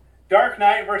 Dark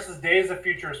Knight versus Days of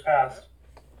Futures Past.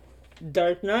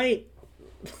 Dark Knight.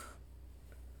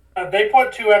 They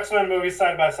put 2 X-Men movies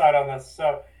side by side on this.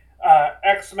 So,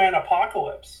 X-Men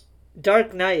Apocalypse.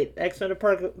 Dark Knight. X-Men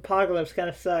Apocalypse kind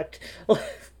of sucked.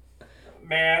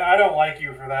 Man, I don't like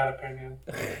you for that opinion.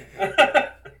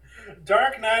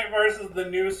 Dark Knight versus the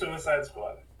new Suicide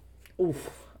Squad. Oof.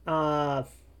 I'm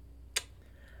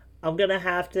gonna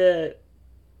have to...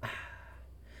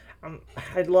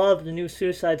 I love the new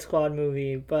Suicide Squad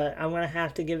movie, but I'm gonna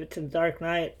have to give it to Dark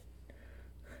Knight.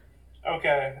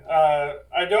 Okay.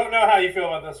 I don't know how you feel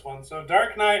about this one. So,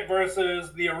 Dark Knight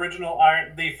versus the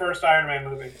the first Iron Man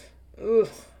movie.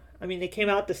 Oof. I mean, they came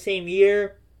out the same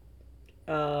year.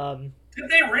 Did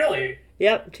they really?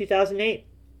 Yep, 2008.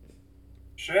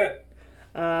 Shit.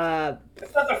 I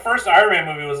thought the first Iron Man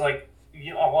movie was like a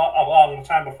long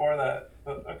time before that.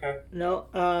 But okay. No.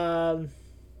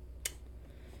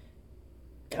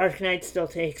 Dark Knight still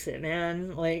takes it,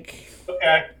 man.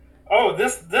 Okay. Oh,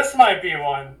 this might be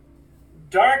one.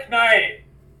 Dark Knight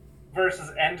versus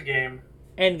Endgame.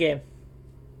 Endgame.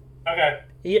 Okay.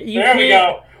 There we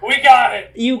go. We got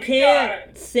it. You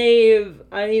can't save...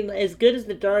 I mean, as good as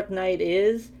The Dark Knight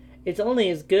is, it's only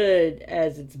as good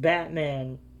as its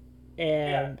Batman.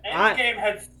 And Endgame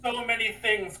had so many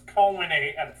things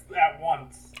culminate at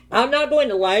once. I'm not going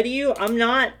to lie to you. I'm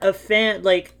not a fan...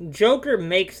 Joker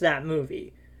makes that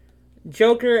movie.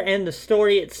 Joker and the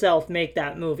story itself make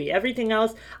that movie. Everything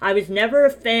else... I was never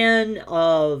a fan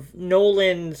of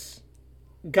Nolan's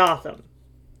Gotham.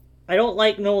 I don't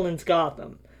like Nolan's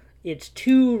Gotham. It's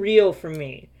too real for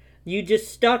me. You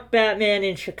just stuck Batman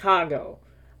in Chicago.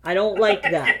 I don't like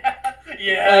that.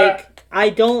 Yeah.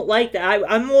 I don't like that.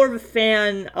 I'm more of a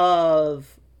fan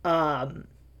of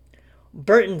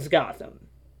Burton's Gotham.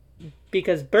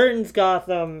 Because Burton's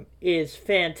Gotham is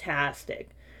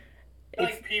fantastic.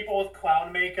 Like people with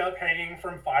clown makeup hanging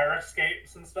from fire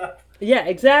escapes and stuff. Yeah,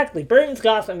 exactly. Burton's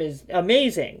Gotham is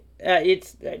amazing.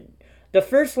 It's... the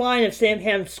first line of Sam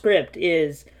Hamm's script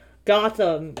is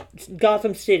Gotham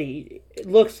City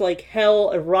looks like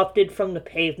hell erupted from the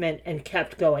pavement and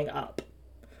kept going up.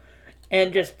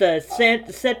 And just the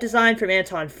set design from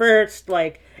Anton Furst,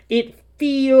 it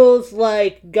feels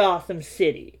like Gotham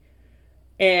City.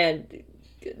 And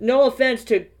no offense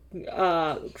to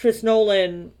Chris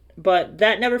Nolan, but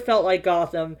that never felt like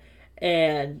Gotham.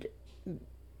 And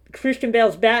Christian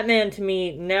Bale's Batman to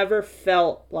me never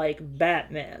felt like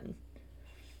Batman.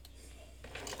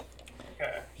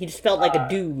 Okay. He just felt like a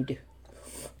dude.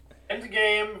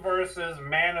 Endgame versus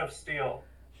Man of Steel.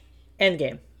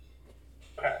 Endgame.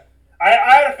 Okay. I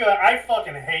had a feeling I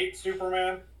fucking hate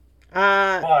Superman.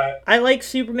 But I like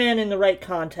Superman in the right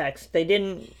context. They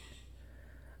didn't...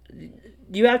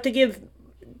 You have to give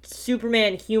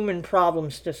Superman human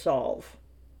problems to solve.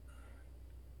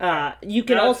 You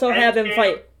can also have him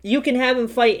fight... You can have him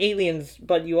fight aliens,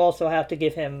 but you also have to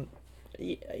give him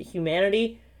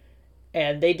humanity.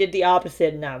 And they did the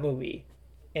opposite in that movie.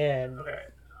 And okay.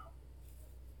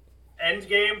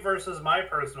 Endgame versus my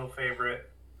personal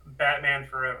favorite, Batman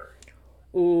Forever.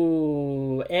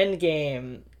 Ooh,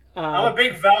 Endgame. I'm a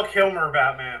big Val Kilmer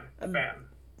Batman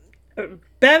fan.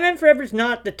 Batman Forever is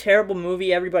not the terrible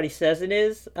movie everybody says it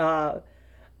is. The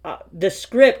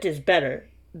script is better.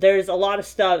 There's a lot of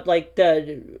stuff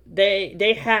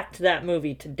they hacked that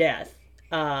movie to death.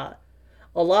 A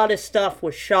lot of stuff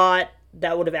was shot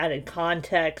that would have added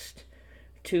context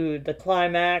to the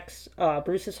climax.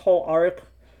 Bruce's whole arc,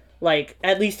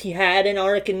 at least he had an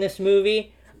arc in this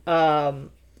movie.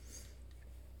 I'm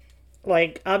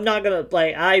not gonna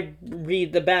I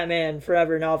read the Batman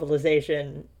Forever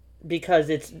novelization because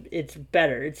it's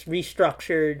better. It's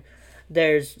restructured.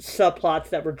 There's subplots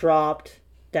that were dropped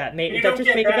that make you that don't just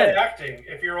get make it bad better. Acting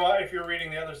if you're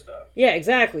reading the other stuff. Yeah,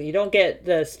 exactly. You don't get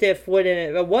the stiff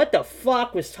wooden. What the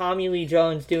fuck was Tommy Lee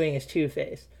Jones doing as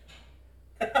Two-Face?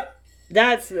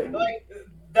 That's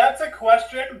that's a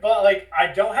question, but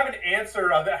I don't have an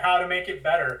answer of how to make it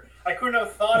better. I couldn't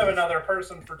have thought of another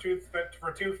person for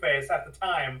Two-Face at the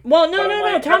time. Well,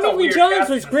 no. Tommy Lee Jones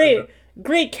was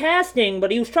great casting,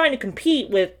 but he was trying to compete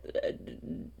with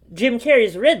Jim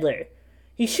Carrey's Riddler.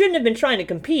 He shouldn't have been trying to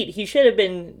compete. He should have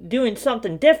been doing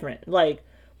something different.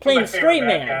 playing straight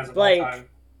man, like,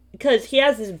 because he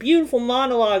has this beautiful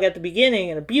monologue at the beginning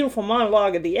and a beautiful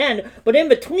monologue at the end, but in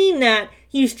between that,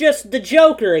 he's just the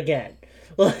Joker again.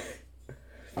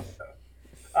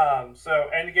 So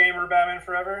Endgame or Batman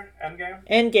Forever?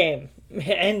 Endgame.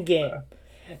 Endgame.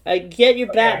 Get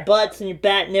your bat butts and your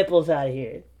bat nipples out of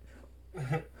here.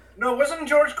 No, wasn't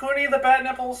George Clooney the bat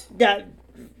nipples?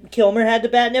 Kilmer had the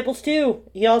bat nipples too.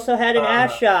 He also had an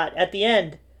ass shot at the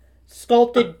end.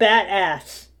 Sculpted bat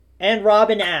ass. And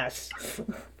Robin ass.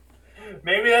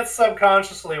 Maybe that's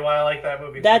subconsciously why I like that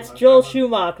movie. That's Joel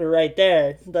Schumacher right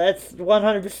there. That's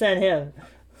 100% him.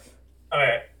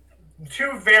 Okay.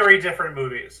 Two very different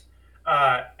movies.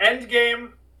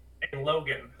 Endgame and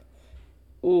Logan.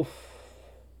 Oof.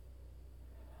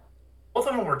 Both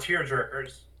of them were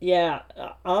tearjerkers. Yeah,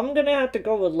 I'm gonna have to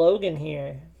go with Logan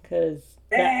here, cause.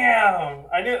 Damn,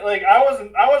 I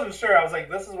wasn't sure. I was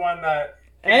like, this is one that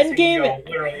Endgame can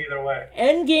go literally either way.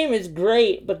 Endgame is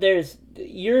great, but there's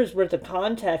years worth of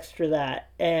context for that,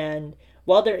 and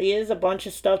while there is a bunch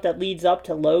of stuff that leads up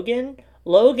to Logan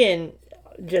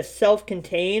just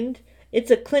self-contained. It's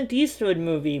a Clint Eastwood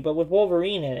movie, but with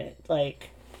Wolverine in it, like.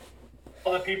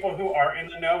 All the people who aren't in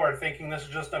the know are thinking this is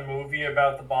just a movie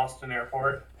about the Boston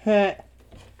airport.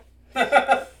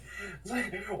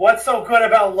 What's so good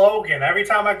about Logan? Every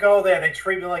time I go there, they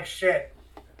treat me like shit.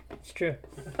 It's true.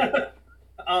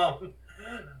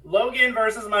 Logan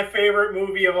versus my favorite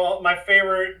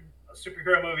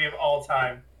superhero movie of all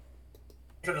time.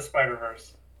 Into the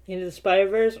Spider-Verse. Into the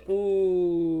Spider-Verse?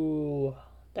 Ooh.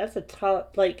 That's a tough,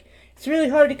 it's really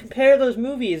hard to compare those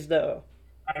movies, though.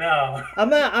 I know. I'm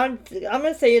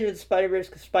gonna say Into the Spider-Verse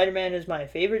because Spider-Man is my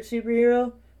favorite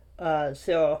superhero.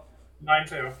 So. Mine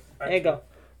too. There you go.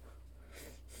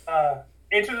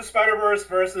 Into the Spider-Verse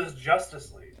versus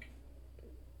Justice League.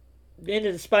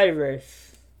 Into the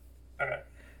Spider-Verse. Okay.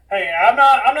 Hey, I'm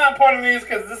not pointing these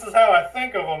because this is how I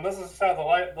think of them. This is how the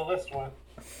list went.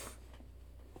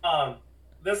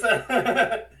 This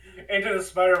Into the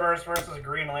Spider-Verse versus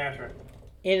Green Lantern.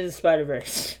 Into the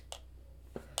Spider-Verse.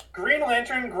 Green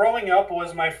Lantern, growing up,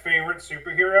 was my favorite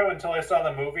superhero until I saw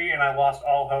the movie and I lost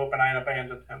all hope and I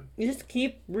abandoned him. You just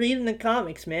keep reading the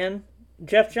comics, man.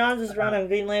 Jeff Johns' run on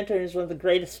Green Lantern is one of the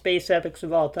greatest space epics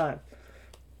of all time.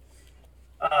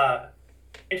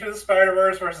 Into the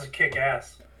Spider-Verse versus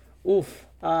Kick-Ass. Oof.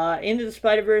 Into the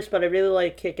Spider-Verse, but I really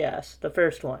like Kick-Ass, the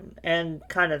first one, and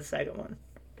kind of the second one.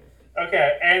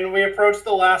 Okay, and we approached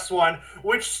the last one,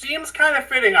 which seems kind of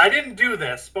fitting. I didn't do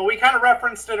this, but we kind of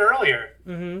referenced it earlier.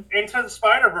 Mm-hmm. Into the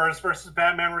Spider-Verse versus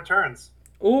Batman Returns.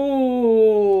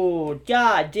 Ooh,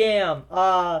 god damn.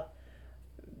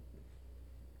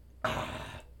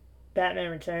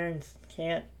 Batman Returns.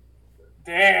 Can't.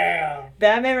 Damn.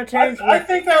 Batman Returns. I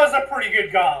think that was a pretty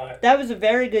good gauntlet. That was a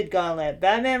very good gauntlet.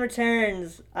 Batman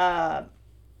Returns, for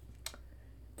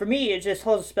me, it just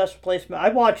holds a special place. I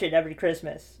watch it every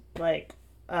Christmas. I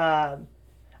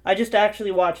just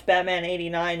actually watched Batman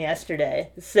 89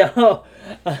 yesterday. So,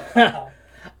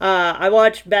 I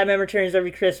watch Batman Returns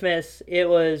every Christmas. It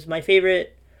was my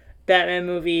favorite Batman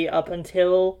movie up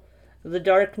until The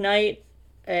Dark Knight.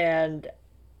 And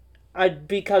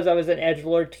because I was an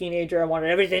edgelord teenager, I wanted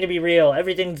everything to be real.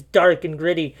 Everything's dark and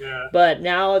gritty. Yeah. But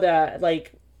now that,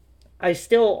 I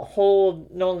still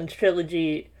hold Nolan's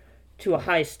trilogy to a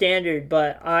high standard,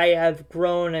 but I have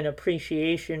grown an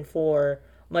appreciation for,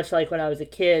 much like when I was a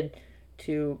kid,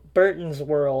 to Burton's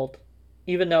world,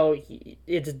 even though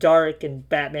it's dark and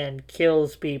Batman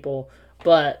kills people,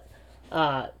 but,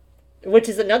 which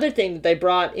is another thing that they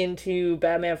brought into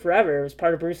Batman Forever. It was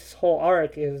part of Bruce's whole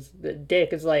arc, is that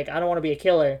Dick is like, I don't want to be a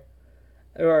killer,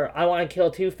 or I want to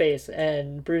kill Two-Face,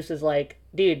 and Bruce is like,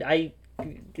 dude,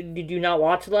 did you not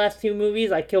watch the last two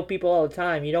movies? I kill people all the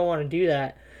time, you don't want to do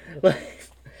that.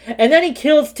 And then he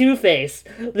kills Two-Face.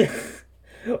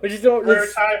 Which is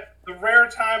the rare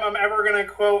time I'm ever going to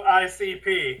quote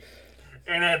ICP.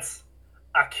 And it's,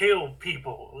 I kill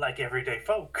people like everyday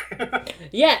folk.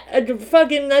 Yeah,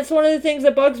 that's one of the things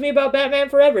that bugs me about Batman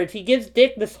Forever. He gives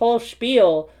Dick this whole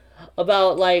spiel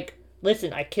about,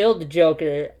 listen, I killed the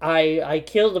Joker. I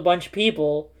killed a bunch of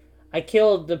people. I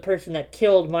killed the person that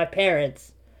killed my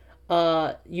parents.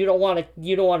 You don't want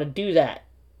to do that.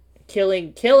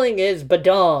 Killing is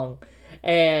badong,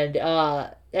 and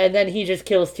then he just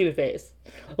kills Two-Face.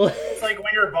 It's like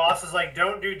when your boss is like,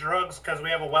 don't do drugs because we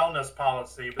have a wellness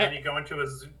policy, but then you go into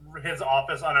his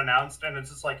office unannounced and it's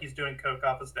just like he's doing coke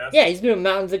off his desk. Yeah, he's doing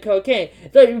mountains of cocaine.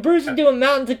 Bruce is doing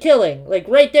mountains of killing.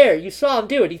 Right there, you saw him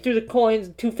do it. He threw the coins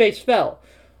and Two-Face fell.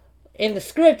 In the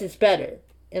script, it's better.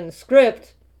 In the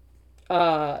script,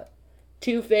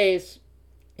 Two-Face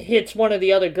hits one of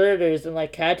the other girders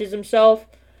and catches himself,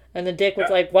 And the Dick was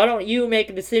like, why don't you make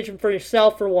a decision for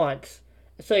yourself for once?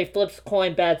 So he flips the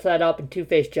coin bad side up and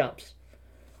Two-Face jumps.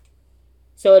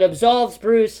 So it absolves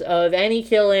Bruce of any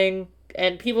killing,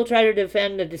 and people try to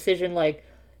defend the decision like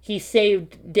he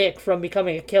saved Dick from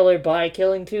becoming a killer by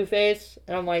killing Two-Face.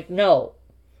 And I'm like, no.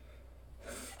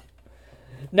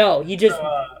 No, he just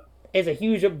is a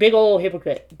huge, big old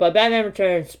hypocrite. But Batman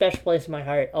Returns, special place in my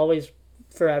heart. Always,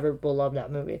 forever will love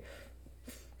that movie.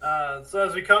 So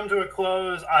as we come to a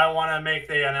close, I want to make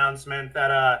the announcement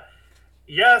that,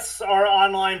 yes, our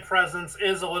online presence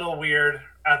is a little weird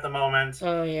at the moment.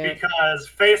 Oh, yeah. Because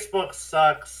Facebook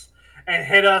sucks and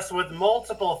hit us with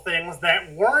multiple things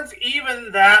that weren't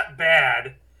even that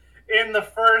bad. In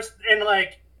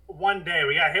one day,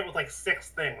 we got hit with 6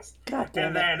 things.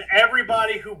 And then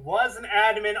everybody who was an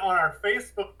admin on our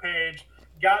Facebook page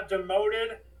got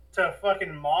demoted to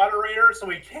fucking moderator, so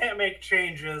we can't make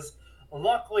changes.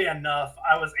 Luckily enough,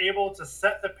 I was able to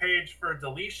set the page for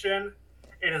deletion.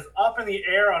 It is up in the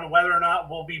air on whether or not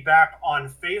we'll be back on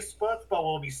Facebook, but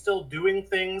we'll be still doing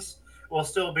things. We'll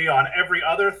still be on every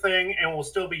other thing, and we'll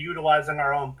still be utilizing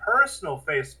our own personal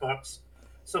Facebooks.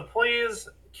 So please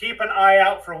keep an eye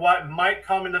out for what might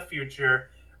come in the future.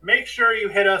 Make sure you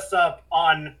hit us up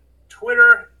on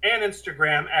Twitter and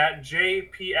Instagram at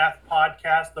JPF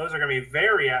Podcast. Those are going to be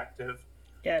very active.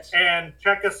 Yes. And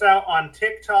check us out on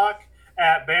TikTok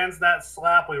at Bands That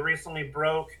Slap. We recently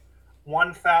broke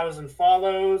 1,000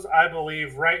 follows. I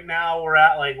believe right now we're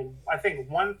at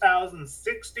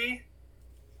 1,060.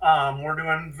 We're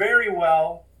doing very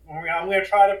well. I'm going to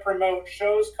try to promote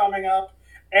shows coming up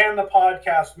and the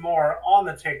podcast more on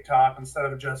the TikTok instead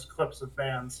of just clips of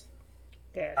bands.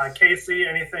 Yes. Casey,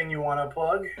 anything you want to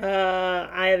plug?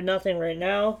 I have nothing right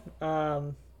now,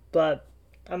 but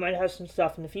I might have some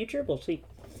stuff in the future. We'll see.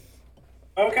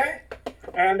 Okay.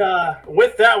 And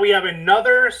with that, we have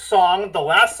another song, the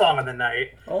last song of the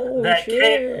night,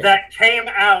 that came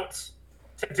out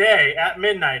today at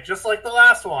midnight, just like the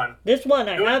last one. This one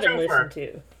I haven't listened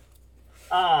to.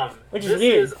 This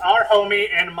is our homie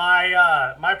and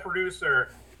my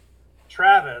producer,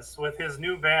 Travis, with his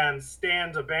new band,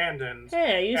 Stand Abandoned.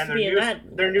 Hey, I used to be in that.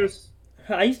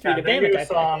 I used to be in a band with that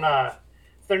guy.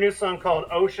 It's their new song called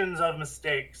Oceans of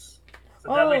Mistakes.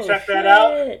 So definitely check that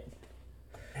out.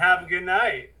 Have a good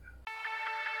night.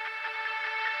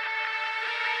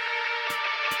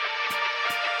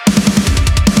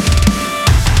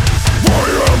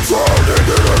 Drowning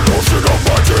in an ocean of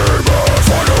my demons,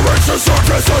 trying to reach the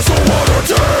surface as the water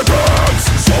deepens.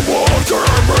 Someone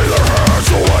give me their hand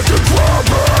so I can grab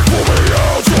it, pull me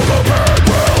out.